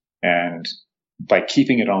 And by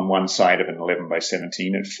keeping it on one side of an 11 by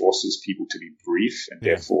 17, it forces people to be brief and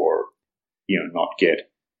therefore, not get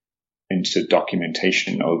into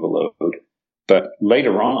documentation overload. But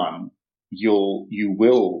later on, you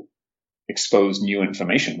will expose new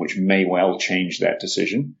information, which may well change that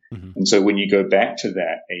decision. Mm-hmm. And so when you go back to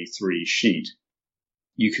that A3 sheet,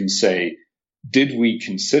 you can say, did we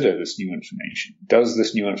consider this new information? Does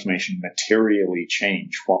this new information materially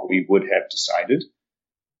change what we would have decided?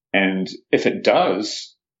 And if it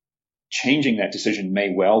does, changing that decision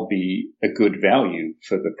may well be a good value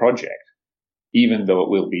for the project, even though it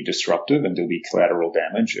will be disruptive and there'll be collateral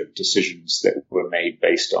damage of decisions that were made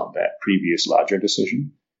based on that previous larger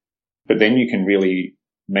decision. But then you can really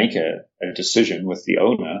make a decision with the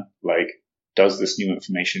owner, like, does this new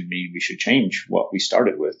information mean we should change what we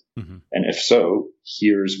started with? Mm-hmm. And if so,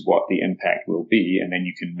 here's what the impact will be. And then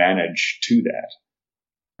you can manage to that.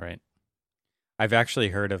 Right. I've actually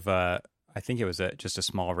heard of, I think it was just a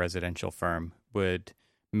small residential firm would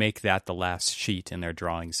make that the last sheet in their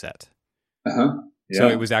drawing set. Uh-huh. Yeah. So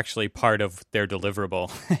it was actually part of their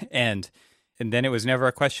deliverable. and then it was never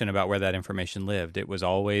a question about where that information lived. It was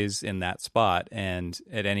always in that spot. And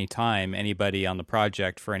at any time, anybody on the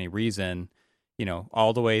project for any reason,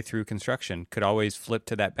 all the way through construction could always flip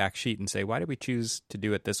to that back sheet and say, why did we choose to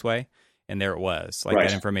do it this way? And there it was. Like, right.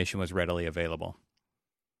 That information was readily available.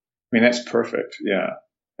 I mean, that's perfect. Yeah.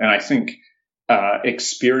 And I think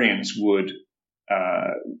experience would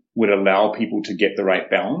allow people to get the right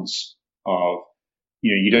balance of,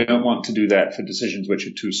 you don't want to do that for decisions which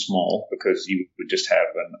are too small, because you would just have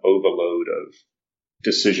an overload of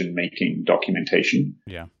decision-making documentation.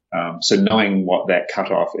 Yeah. So knowing what that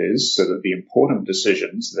cutoff is, so that the important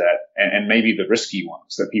decisions that, and maybe the risky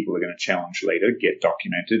ones that people are going to challenge later, get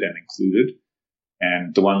documented and included,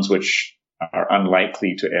 and the ones which are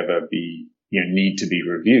unlikely to ever be, need to be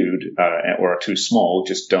reviewed or are too small,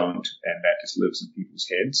 just don't, and that just lives in people's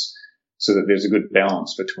heads, so that there's a good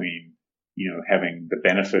balance between, having the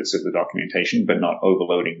benefits of the documentation, but not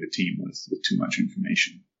overloading the team with too much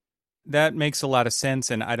information. That makes a lot of sense,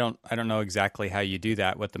 and I don't know exactly how you do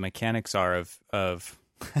that, what the mechanics are of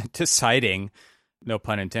deciding, no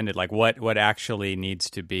pun intended, like what actually needs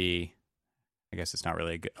to be, I guess it's not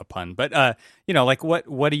really a pun, but like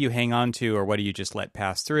what do you hang on to, or what do you just let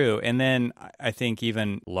pass through? And then I think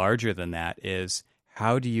even larger than that is,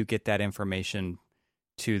 how do you get that information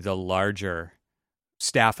to the larger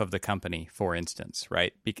staff of the company, for instance,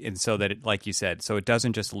 right? And so that, it, like you said, so it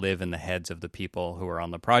doesn't just live in the heads of the people who are on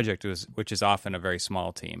the project, which is often a very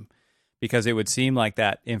small team, because it would seem like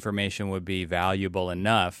that information would be valuable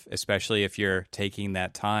enough, especially if you're taking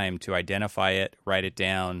that time to identify it, write it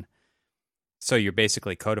down. So you're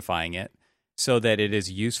basically codifying it so that it is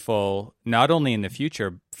useful not only in the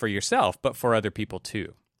future for yourself, but for other people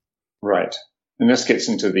too. Right. And this gets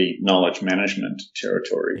into the knowledge management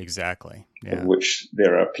territory. Exactly. Yeah. Of which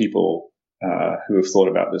there are people who have thought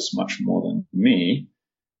about this much more than me.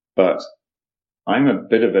 But I'm a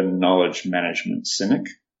bit of a knowledge management cynic,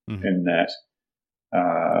 mm-hmm. in that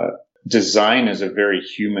design is a very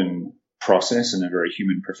human process and a very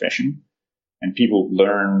human profession. And people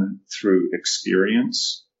learn through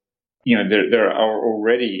experience. There are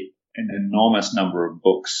already an enormous number of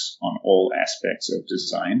books on all aspects of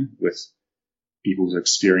design with people's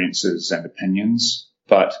experiences and opinions,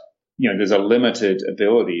 but there's a limited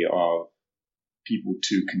ability of people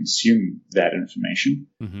to consume that information.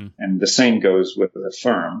 Mm-hmm. And the same goes with a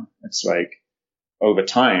firm. It's like, over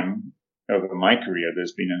time, over my career,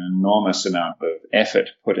 there's been an enormous amount of effort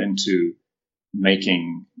put into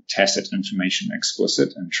making tacit information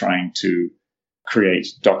explicit and trying to create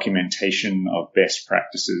documentation of best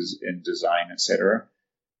practices in design, etc.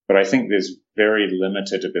 But I think there's very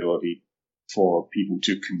limited ability for people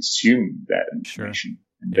to consume that information. Sure.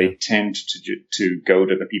 And they tend to go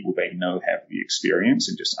to the people they know have the experience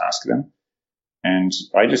and just ask them. And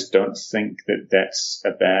I just don't think that that's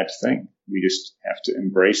a bad thing. We just have to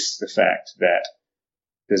embrace the fact that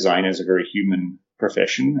design is a very human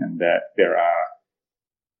profession and that there are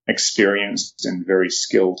experienced and very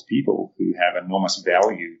skilled people who have enormous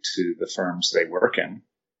value to the firms they work in.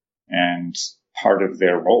 And part of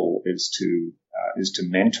their role is to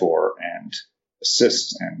mentor and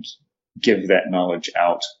assist and give that knowledge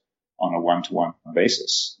out on a one-to-one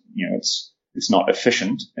basis. It's not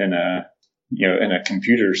efficient in a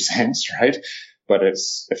computer sense, right? But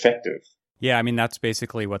it's effective. Yeah, I mean, that's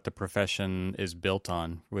basically what the profession is built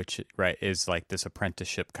on, which, right, is like this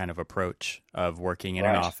apprenticeship kind of approach of working in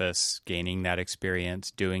an office, gaining that experience,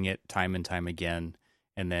 doing it time and time again,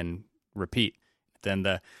 and then repeat. Then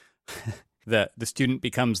the student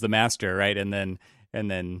becomes the master, right? And then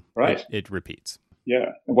it repeats.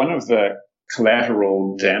 Yeah. One of the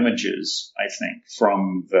collateral damages, I think,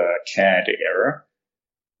 from the CAD era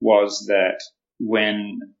was that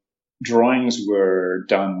when drawings were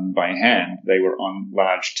done by hand, they were on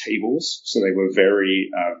large tables, so they were very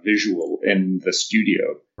visual in the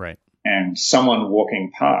studio. Right. And someone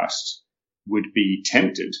walking past would be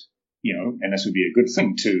tempted, and this would be a good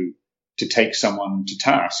thing to take someone to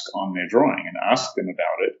task on their drawing and ask them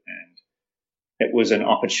about it. And it was an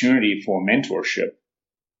opportunity for mentorship.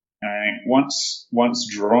 And once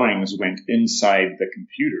drawings went inside the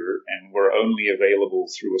computer and were only available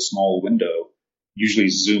through a small window, usually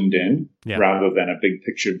zoomed in rather than a big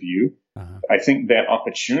picture view, I think that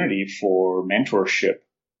opportunity for mentorship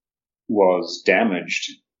was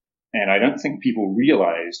damaged. And I don't think people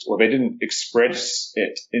realized, or they didn't express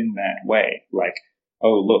it in that way. Like,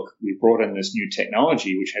 oh, look, we brought in this new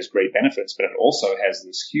technology, which has great benefits, but it also has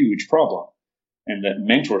this huge problem. And that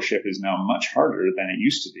mentorship is now much harder than it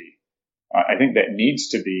used to be. I think that needs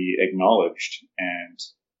to be acknowledged. And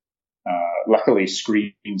luckily,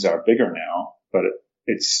 screens are bigger now, but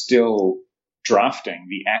it's still drafting.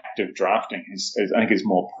 The act of drafting I think is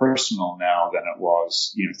more personal now than it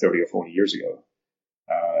was 30 or 40 years ago.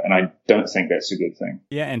 And I don't think that's a good thing.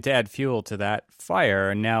 Yeah, and to add fuel to that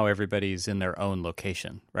fire, now everybody's in their own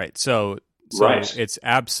location, right? So it's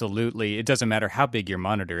absolutely, it doesn't matter how big your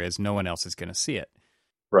monitor is, no one else is going to see it.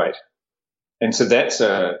 Right. And so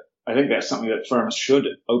I think that's something that firms should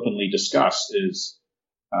openly discuss is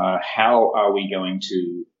how are we going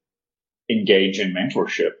to engage in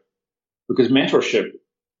mentorship? Because mentorship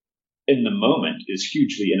in the moment is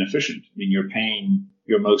hugely inefficient. I mean, you're paying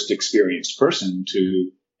your most experienced person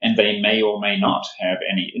and they may or may not have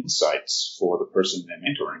any insights for the person they're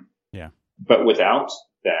mentoring. Yeah. But without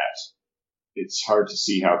that, it's hard to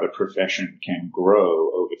see how the profession can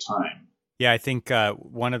grow over time. Yeah, I think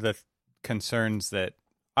one of the concerns that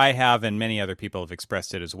I have, and many other people have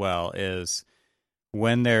expressed it as well, is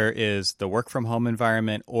when there is the work from home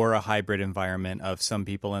environment or a hybrid environment of some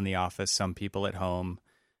people in the office, some people at home.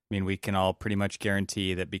 I mean, we can all pretty much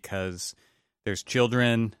guarantee that because there's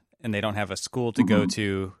children and they don't have a school to go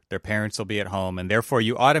to, their parents will be at home. And therefore,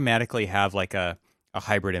 you automatically have like a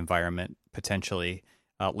hybrid environment, potentially.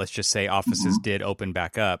 Let's just say offices did open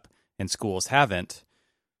back up and schools haven't,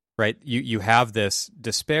 right? You have this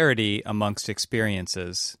disparity amongst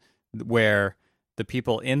experiences where the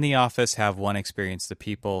people in the office have one experience, the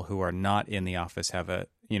people who are not in the office have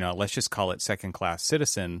let's just call it second-class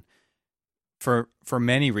citizen for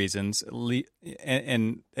many reasons.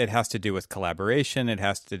 And it has to do with collaboration. It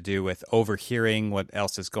has to do with overhearing what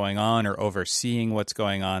else is going on or overseeing what's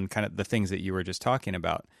going on, kind of the things that you were just talking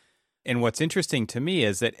about. And what's interesting to me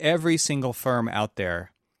is that every single firm out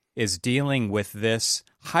there is dealing with this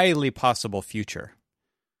highly possible future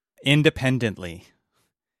independently.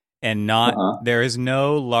 And there is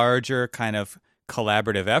no larger kind of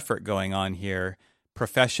collaborative effort going on here,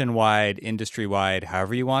 profession-wide, industry-wide,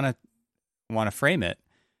 however you want to frame it,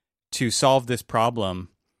 to solve this problem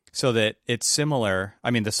so that it's similar. I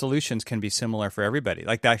mean, the solutions can be similar for everybody.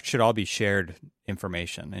 Like that should all be shared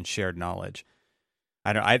information and shared knowledge.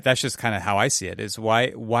 That's just kind of how I see it, is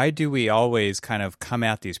why do we always kind of come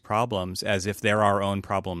at these problems as if they're our own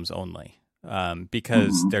problems only?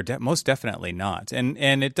 Because they're most definitely not.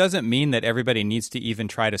 And it doesn't mean that everybody needs to even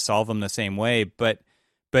try to solve them the same way. But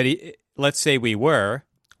let's say we're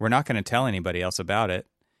not going to tell anybody else about it.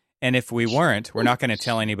 And if we weren't, we're not going to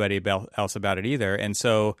tell anybody else about it either. And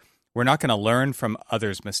so we're not going to learn from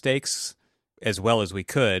others' mistakes as well as we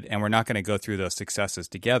could, and we're not going to go through those successes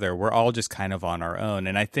together. We're all just kind of on our own.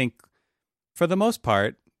 And I think for the most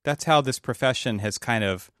part, that's how this profession has kind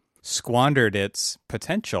of squandered its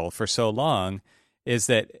potential for so long, is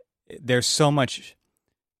that there's so much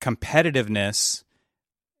competitiveness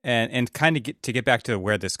and kind of to get back to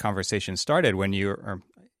where this conversation started when you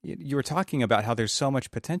were talking about how there's so much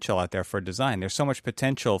potential out there for design. There's so much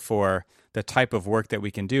potential for the type of work that we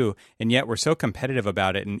can do, and yet we're so competitive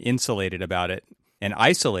about it and insulated about it and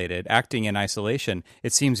isolated, acting in isolation.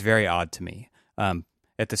 It seems very odd to me.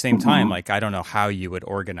 At the same time, like, I don't know how you would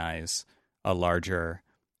organize a larger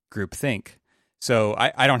group think. So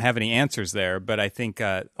I don't have any answers there, but I think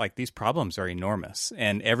like these problems are enormous,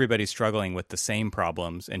 and everybody's struggling with the same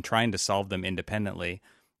problems and trying to solve them independently.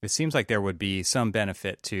 It seems like there would be some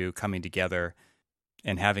benefit to coming together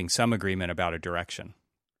and having some agreement about a direction.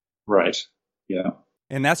 Right. Yeah.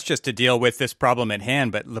 And that's just to deal with this problem at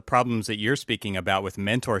hand, but the problems that you're speaking about with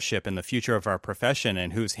mentorship and the future of our profession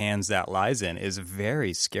and whose hands that lies in is a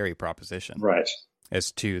very scary proposition. Right.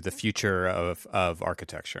 As to the future of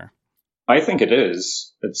architecture. I think it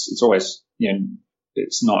is. It's always,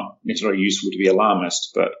 it's not necessarily useful to be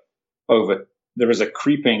alarmist, but there is a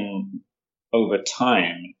creeping over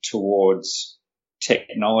time towards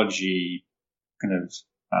technology kind of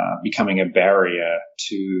becoming a barrier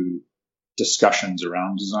to discussions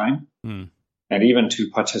around design and even to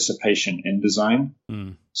participation in design.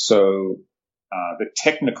 So the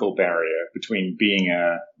technical barrier between being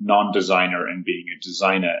a non-designer and being a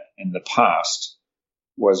designer in the past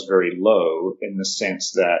was very low, in the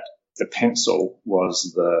sense that the pencil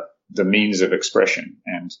was the means of expression.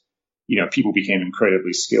 And, people became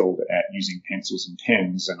incredibly skilled at using pencils and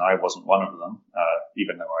pens, and I wasn't one of them,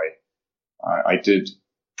 even though I did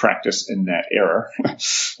practice in that era.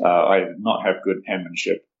 I did not have good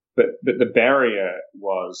penmanship, but the barrier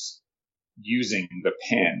was using the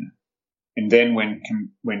pen. And then when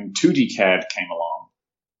 2D CAD came along,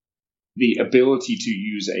 the ability to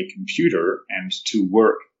use a computer and to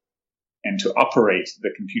work and to operate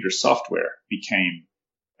the computer software became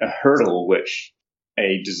a hurdle which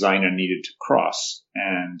a designer needed to cross.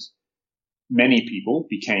 And many people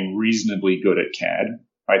became reasonably good at CAD.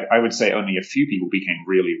 I would say only a few people became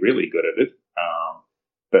really, really good at it.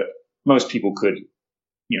 But most people could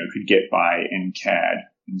get by in CAD.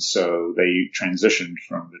 And so they transitioned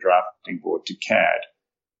from the drafting board to CAD.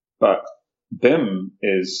 But BIM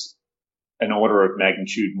is an order of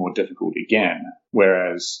magnitude more difficult again,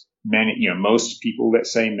 whereas most people,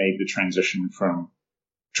 let's say, made the transition from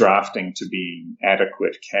drafting to being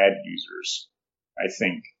adequate CAD users. I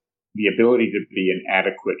think the ability to be an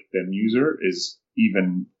adequate BIM user is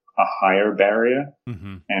even a higher barrier.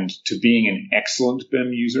 And to being an excellent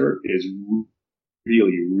BIM user is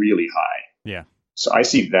really, really high. Yeah. So I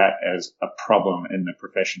see that as a problem in the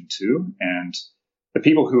profession too. And the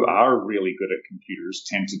people who are really good at computers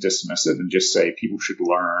tend to dismiss it and just say people should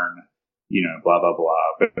learn, blah, blah,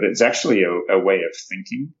 blah. But it's actually a way of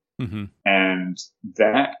thinking. And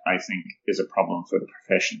that, I think, is a problem for the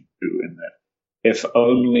profession too, in that if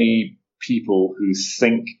only people who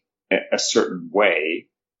think a certain way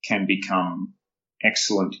can become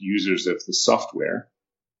excellent users of the software,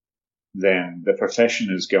 then the profession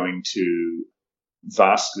is going to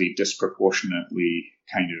vastly disproportionately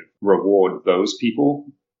kind of reward those people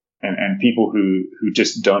and people who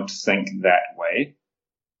just don't think that way.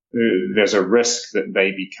 There's a risk that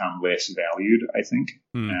they become less valued, I think.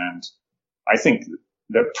 And I think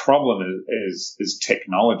the problem is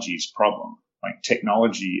technology's problem. Like,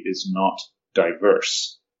 technology is not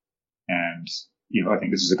diverse. And, I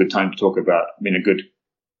think this is a good time to talk about, a good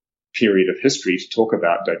period of history to talk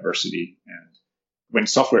about diversity. And when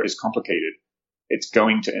software is complicated, it's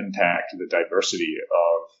going to impact the diversity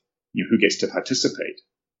of who gets to participate.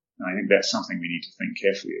 And I think that's something we need to think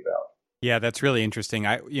carefully about. Yeah, that's really interesting.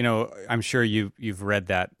 I'm sure you've read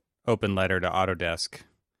that open letter to Autodesk.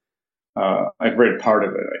 I've read part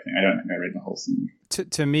of it. I don't think I read the whole thing.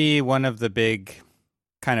 To me, one of the big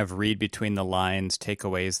kind of read between the lines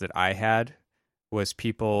takeaways that I had was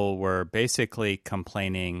people were basically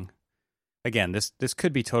complaining. Again, this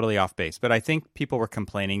could be totally off base, but I think people were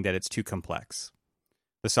complaining that it's too complex.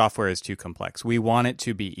 The software is too complex. We want it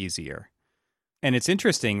to be easier. And it's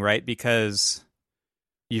interesting, right? Because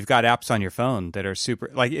you've got apps on your phone that are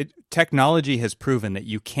technology has proven that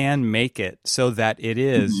you can make it so that it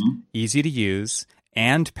is easy to use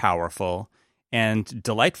and powerful and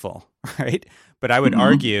delightful, right? But I would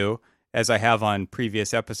argue, as I have on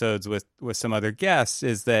previous episodes with some other guests,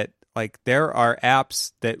 is that Like there are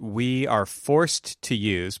apps that we are forced to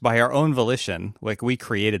use by our own volition, like we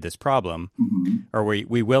created this problem, or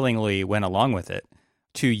we willingly went along with it,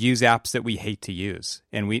 to use apps that we hate to use.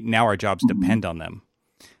 And now our jobs depend on them.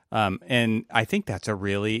 And I think that's a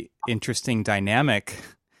really interesting dynamic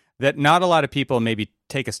that not a lot of people maybe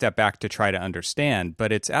take a step back to try to understand,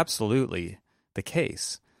 but it's absolutely the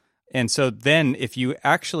case. And so then if you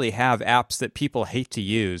actually have apps that people hate to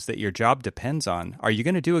use that your job depends on, are you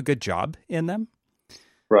going to do a good job in them?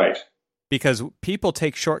 Right. Because people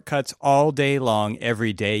take shortcuts all day long,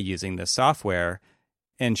 every day using this software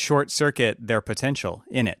and short circuit their potential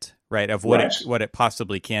in it, right? Of what it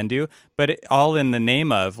possibly can do, but all in the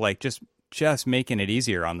name of like just making it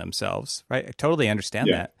easier on themselves, right? I totally understand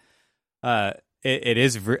that. It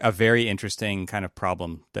is a very interesting kind of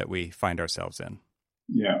problem that we find ourselves in.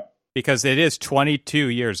 Yeah. Because it is 22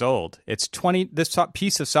 years old. It's this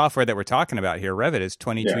piece of software that we're talking about here, Revit, is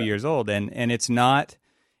 22 years old, and it's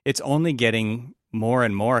only getting more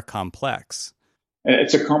and more complex.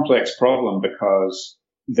 It's a complex problem because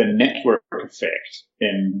the network effect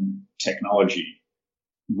in technology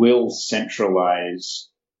will centralize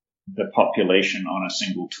the population on a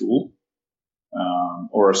single tool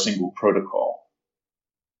or a single protocol.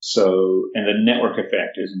 So, and the network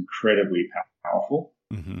effect is incredibly powerful.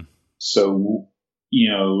 Mm-hmm. So,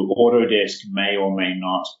 Autodesk may or may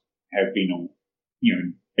not have been,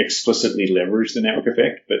 explicitly leveraged the network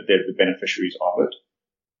effect, but they're the beneficiaries of it.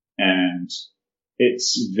 And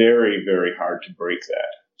it's very, very hard to break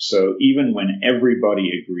that. So even when everybody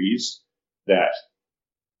agrees that,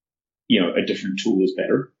 a different tool is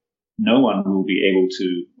better, no one will be able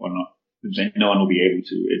to,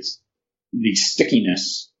 It's the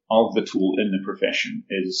stickiness of the tool in the profession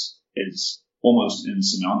is almost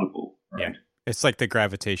insurmountable, right? Yeah. It's like the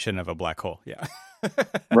gravitation of a black hole. Yeah.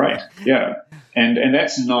 Right. Yeah. And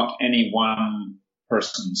that's not any one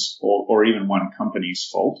person's or even one company's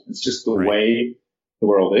fault. It's just the way the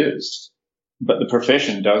world is. But the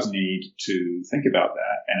profession does need to think about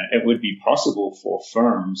that. And it would be possible for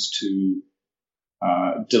firms to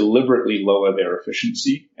deliberately lower their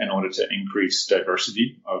efficiency in order to increase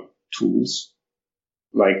diversity of tools.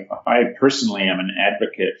 Like, I personally am an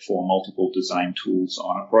advocate for multiple design tools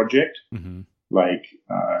on a project, like,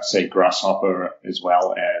 say, Grasshopper, as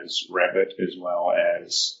well as Revit, as well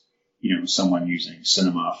as, someone using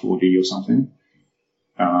Cinema 4D or something.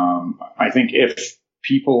 I think if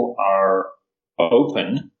people are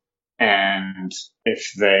open and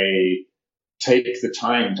if they take the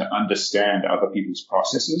time to understand other people's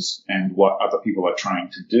processes and what other people are trying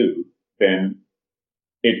to do, then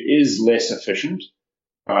it is less efficient.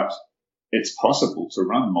 But it's possible to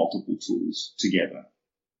run multiple tools together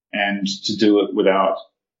and to do it without,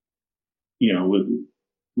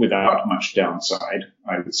 without much downside,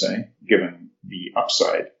 I would say, given the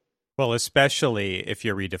upside. Well, especially if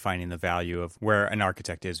you're redefining the value of where an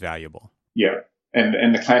architect is valuable. Yeah.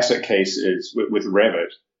 And the classic case is with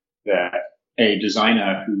Revit that a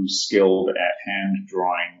designer who's skilled at hand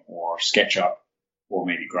drawing or SketchUp or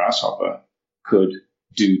maybe Grasshopper could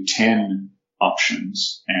do 10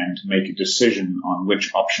 options and make a decision on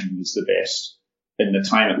which option was the best in the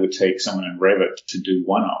time it would take someone in Revit to do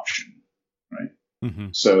one option, right? Mm-hmm.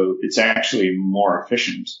 So it's actually more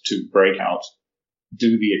efficient to break out,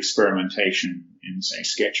 do the experimentation in, say,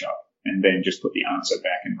 SketchUp, and then just put the answer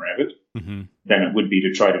back in Revit, than it would be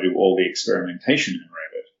to try to do all the experimentation in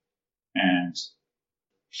Revit. And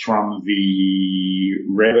from the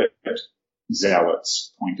Revit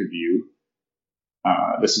zealots' point of view,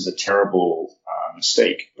 this is a terrible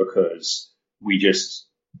mistake because we just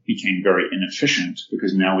became very inefficient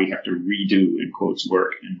because now we have to redo, in quotes,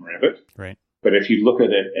 work in Revit. Right. But if you look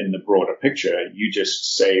at it in the broader picture, you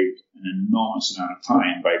just saved an enormous amount of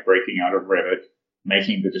time by breaking out of Revit,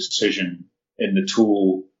 making the decision in the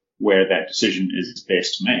tool where that decision is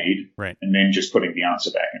best made, right, and then just putting the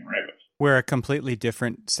answer back in Revit. Where a completely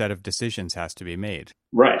different set of decisions has to be made.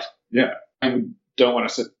 Right. Yeah. I don't want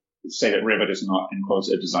to say that Revit is not, in quotes,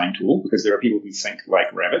 a design tool, because there are people who think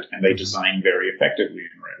like Revit and they design very effectively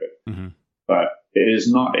in Revit. Mm-hmm. But it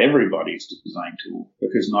is not everybody's design tool,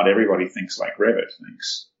 because not everybody thinks like Revit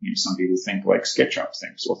thinks. Some people think like SketchUp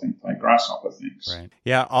thinks, or think like Grasshopper thinks. Right.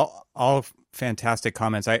 Yeah, all fantastic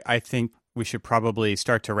comments. I think we should probably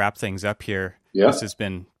start to wrap things up here. Yeah. This has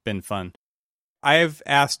been fun. I've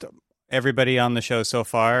asked everybody on the show so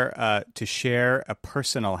far to share a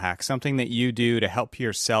personal hack, something that you do to help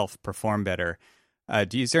yourself perform better.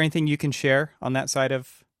 Is there anything you can share on that side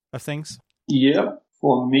of things? Yeah.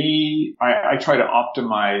 For me, I try to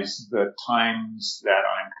optimize the times that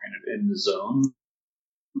I'm kind of in the zone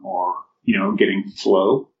or, getting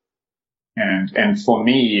flow. And for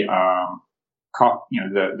me,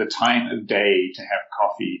 the time of day to have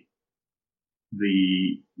coffee,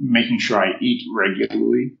 the making sure I eat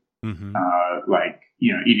regularly,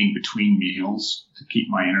 eating between meals to keep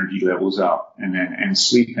my energy levels up, and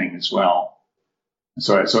sleeping as well.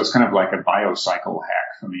 So it's kind of like a biocycle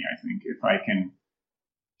hack for me. I think if I can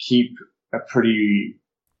keep a pretty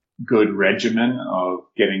good regimen of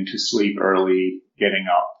getting to sleep early, getting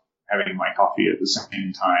up, having my coffee at the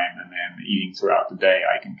same time, and then eating throughout the day,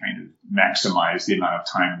 I can kind of maximize the amount of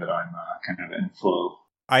time that I'm kind of in flow.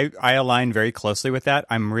 I align very closely with that.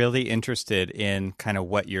 I'm really interested in kind of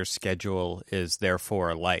what your schedule is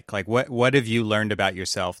therefore like. Like what have you learned about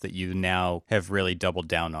yourself that you now have really doubled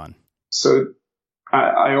down on? So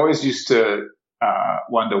I always used to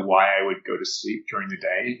wonder why I would go to sleep during the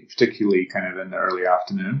day, particularly kind of in the early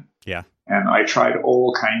afternoon. Yeah. And I tried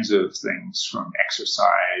all kinds of things from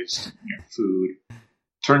exercise, food.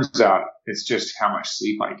 Turns out it's just how much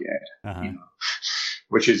sleep I get,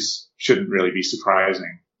 which shouldn't really be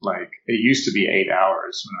surprising. Like it used to be 8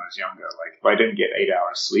 hours when I was younger. Like if I didn't get 8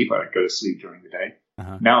 hours sleep, I would go to sleep during the day.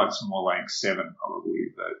 Now it's more like 7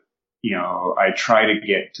 probably. But, I try to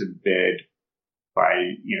get to bed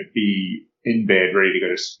by, be in bed ready to go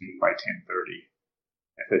to sleep by 10:30.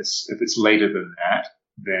 If it's later than that,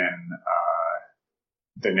 then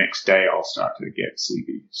the next day I'll start to get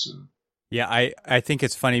sleepy. So yeah, I think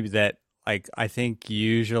it's funny that I think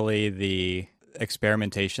usually the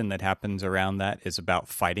experimentation that happens around that is about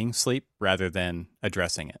fighting sleep rather than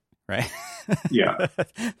addressing it, right? Yeah.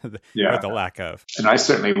 Or the lack of. And I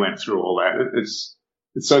certainly went through all that. It's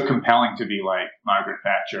so compelling to be like Margaret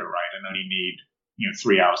Thatcher, right? And only need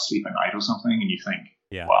 3 hours sleep a night or something, and you think,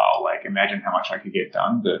 wow, like imagine how much I could get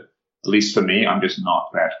done. But at least for me, I'm just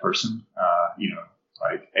not that person.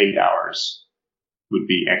 8 hours would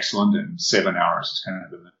be excellent, and 7 hours is kind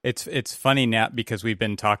of the... It's funny now because we've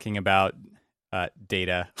been talking about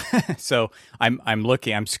data. So I'm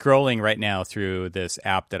scrolling right now through this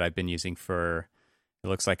app that I've been using it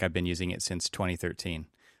looks like I've been using it since 2013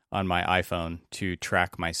 on my iPhone to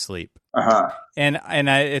track my sleep. And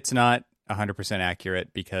it's not 100%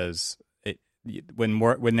 accurate because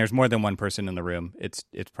when there's more than one person in the room, it's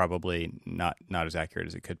probably not as accurate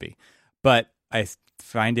as it could be. But I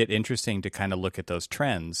find it interesting to kind of look at those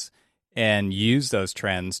trends and use those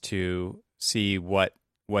trends to see what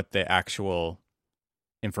the actual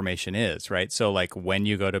information is, right? So like when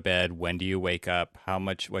you go to bed, when do you wake up,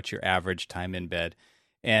 what's your average time in bed?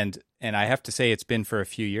 And I have to say it's been for a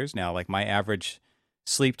few years now, like my average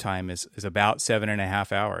sleep time is about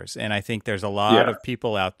 7.5 hours. And I think there's a lot of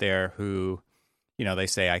people out there who, they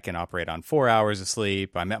say I can operate on 4 hours of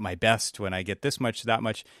sleep. I'm at my best when I get this much, that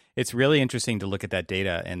much. It's really interesting to look at that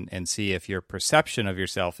data and see if your perception of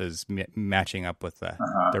yourself is matching up with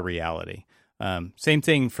the reality. Same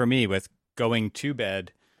thing for me with going to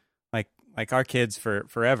bed. Like our kids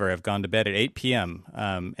forever have gone to bed at 8 p.m.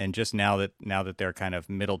 And just now that they're kind of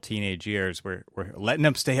middle teenage years, we're letting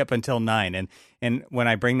them stay up until 9. And when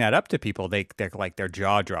I bring that up to people, they're like their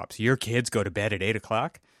jaw drops. Your kids go to bed at 8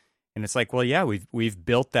 o'clock, and it's like, well, yeah, we've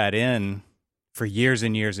built that in for years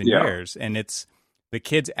and years and years, and it's the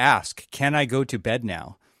kids ask, "Can I go to bed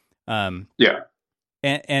now?" And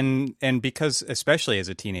because especially as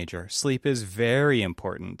a teenager, sleep is very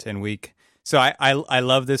important, and So I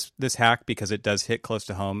love this hack because it does hit close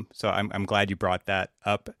to home. So I'm glad you brought that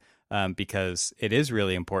up because it is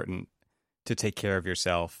really important to take care of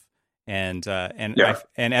yourself. And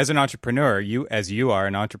as an entrepreneur, you are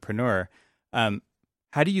an entrepreneur,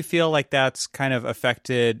 how do you feel like that's kind of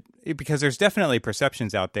affected? Because there's definitely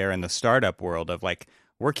perceptions out there in the startup world of like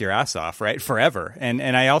work your ass off, right, forever. And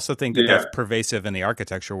I also think that that's pervasive in the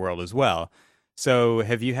architecture world as well. So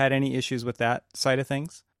have you had any issues with that side of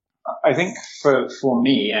things? I think for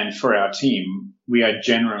me and for our team, we are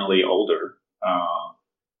generally older,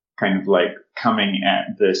 kind of like coming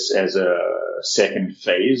at this as a second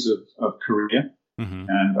phase of career. Mm-hmm.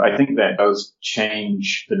 And I think that does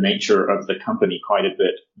change the nature of the company quite a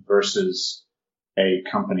bit versus a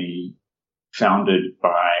company founded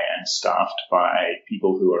by and staffed by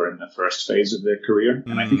people who are in the first phase of their career.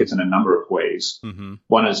 Mm-hmm. And I think it's in a number of ways. Mm-hmm.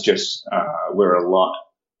 One is just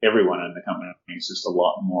everyone in the company is just a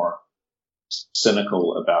lot more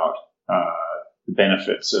cynical about the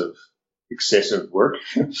benefits of excessive work.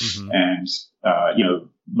 Mm-hmm. And,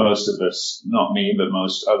 most of us, not me, but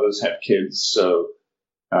most others have kids. So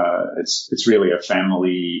it's really a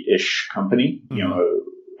family-ish company. Mm-hmm.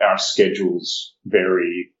 Our schedules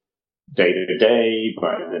vary day to day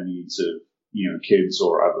by the needs of, kids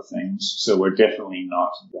or other things. So we're definitely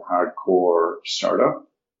not the hardcore startup.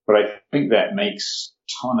 But I think that makes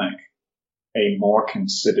Tonic a more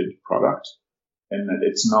considered product, and that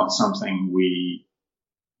it's not something we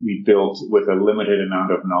built with a limited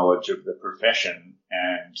amount of knowledge of the profession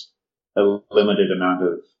and a limited amount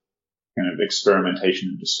of kind of experimentation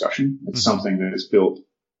and discussion. It's something that is built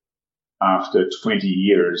after 20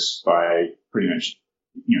 years by pretty much,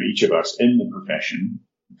 each of us in the profession,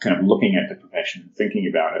 kind of looking at the profession, thinking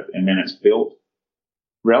about it, and then it's built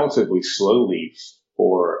relatively slowly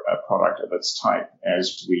for a product of its type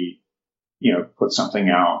as we, put something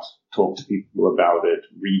out, talk to people about it,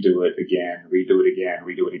 redo it again,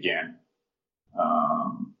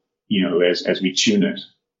 as we tune it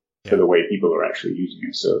for the way people are actually using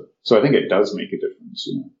it. So I think it does make a difference.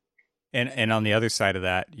 And on the other side of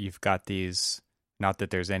that, you've got these, not that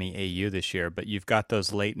there's any AU this year, but you've got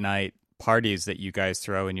those late night parties that you guys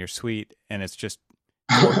throw in your suite, and it's just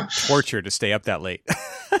torture to stay up that late.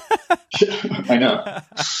 I know.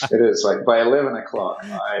 It is. Like by 11 o'clock,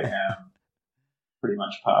 I am pretty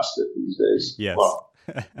much past it these days. Yes. Well,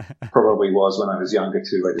 probably was when I was younger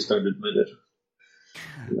too. I just don't admit it.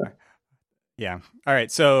 Yeah. All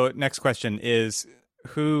right. So next question is,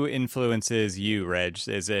 who influences you, Reg?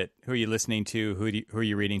 Is it, who are you listening to? Who are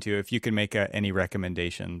you reading to? If you can make any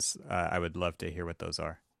recommendations, I would love to hear what those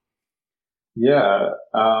are. Yeah.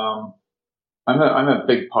 I'm a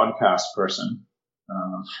big podcast person.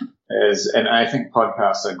 And I think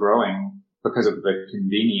podcasts are growing because of the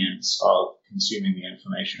convenience of consuming the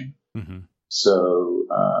information. Mm-hmm. So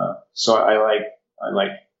I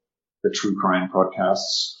like the true crime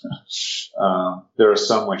podcasts. There are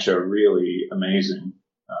some which are really amazing.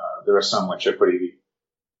 There are some which are pretty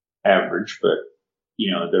average, but,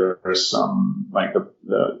 there are some like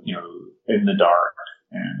the In the Dark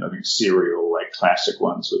and I think Serial, like classic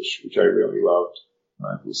ones, which I really loved.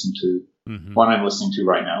 I've listened to. Mm-hmm. One I'm listening to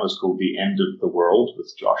right now is called The End of the World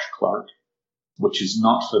with Josh Clark, which is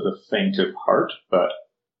not for the faint of heart, but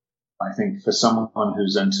I think for someone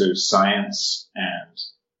who's into science and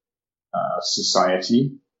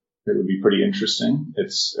society, it would be pretty interesting.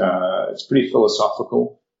 It's pretty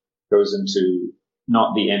philosophical. Goes into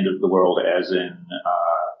not the end of the world as in,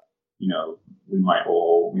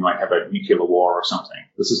 we might have a nuclear war or something.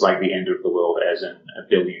 This is like the end of the world as in 1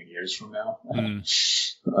 billion years from now.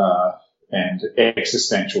 And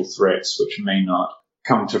existential threats, which may not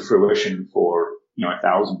come to fruition for,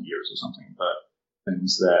 1,000 years or something, but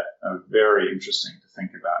things that are very interesting to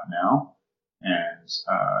think about now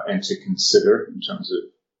and to consider in terms of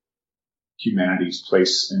humanity's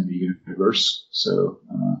place in the universe. So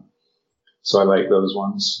I like those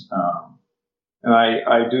ones. And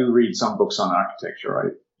I do read some books on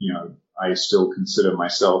architecture. I still consider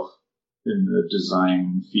myself in the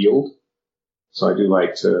design field. So I do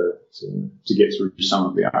like to get through some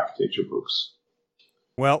of the architecture books.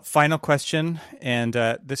 Well, final question, and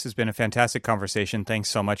this has been a fantastic conversation. Thanks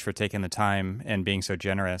so much for taking the time and being so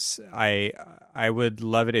generous. I would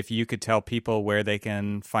love it if you could tell people where they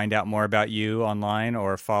can find out more about you online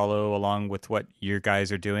or follow along with what you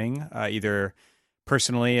guys are doing, either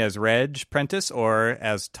personally as Reg Prentice or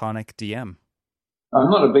as Tonic DM. I'm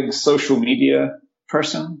not a big social media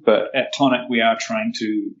person, but at Tonic we are trying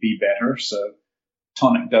to be better. So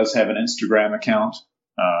Tonic does have an Instagram account,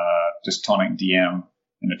 just Tonic DM,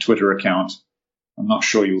 and a Twitter account. I'm not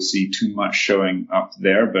sure you'll see too much showing up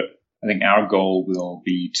there, but I think our goal will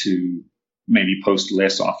be to maybe post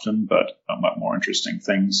less often, but about more interesting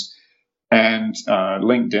things. And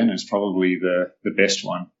LinkedIn is probably the best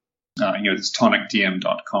one. It's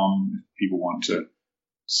tonicdm.com if people want to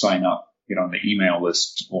sign up, get on the email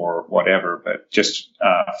list or whatever, but just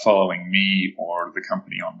following me or the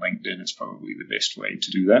company on LinkedIn is probably the best way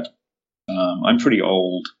to do that. I'm pretty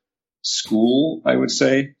old school, I would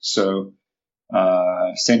say, so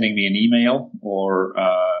sending me an email or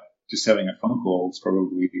just having a phone call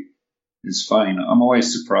is fine. I'm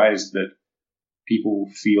always surprised that people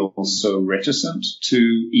feel so reticent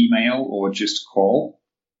to email or just call.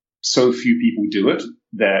 So few people do it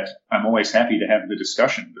that I'm always happy to have the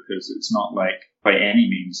discussion, because it's not like by any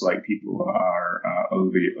means like people are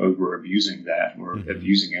over abusing that or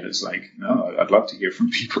abusing it. It's like, no, I'd love to hear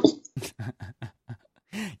from people.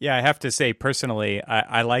 Yeah, I have to say personally,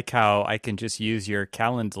 I like how I can just use your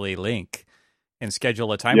Calendly link and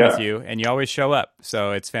schedule a time with you, and you always show up.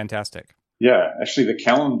 So it's fantastic. Yeah, actually the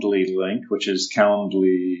Calendly link, which is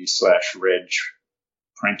Calendly/Reg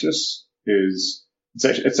Prentice,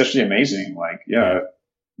 it's actually amazing.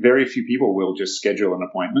 Very few people will just schedule an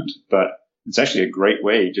appointment, but it's actually a great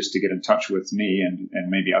way just to get in touch with me and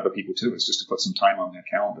maybe other people too. It's just to put some time on their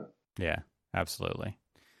calendar. Yeah, absolutely.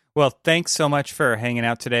 Well, thanks so much for hanging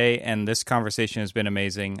out today, and this conversation has been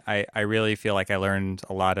amazing. I really feel like I learned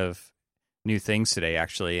a lot of new things today,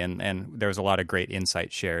 actually, and there was a lot of great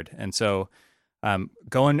insight shared. And so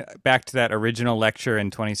going back to that original lecture in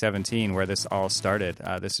 2017 where this all started,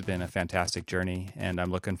 this has been a fantastic journey, and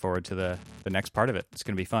I'm looking forward to the next part of it. It's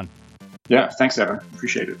going to be fun. Yeah, thanks, Evan.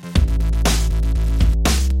 Appreciate it.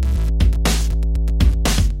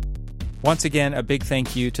 Once again, a big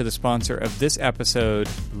thank you to the sponsor of this episode,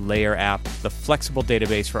 Layer App, the flexible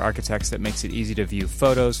database for architects that makes it easy to view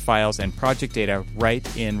photos, files, and project data right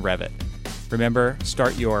in Revit. Remember,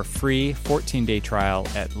 start your free 14-day trial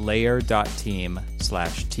at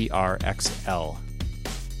layer.team/TRXL.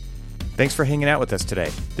 Thanks for hanging out with us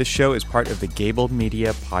today. This show is part of the Gable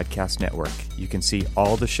Media Podcast Network. You can see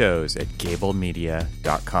all the shows at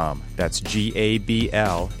gablemedia.com. That's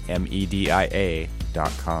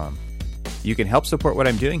GABLMEDIA.com. You can help support what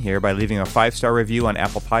I'm doing here by leaving a 5-star review on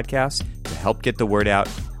Apple Podcasts to help get the word out,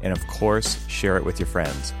 and of course, share it with your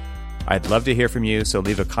friends. I'd love to hear from you, so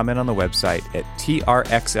leave a comment on the website at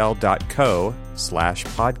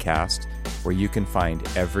trxl.co/podcast, where you can find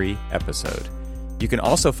every episode. You can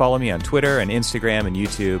also follow me on Twitter and Instagram and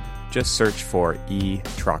YouTube. Just search for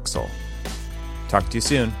eTroxel. Talk to you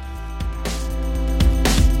soon.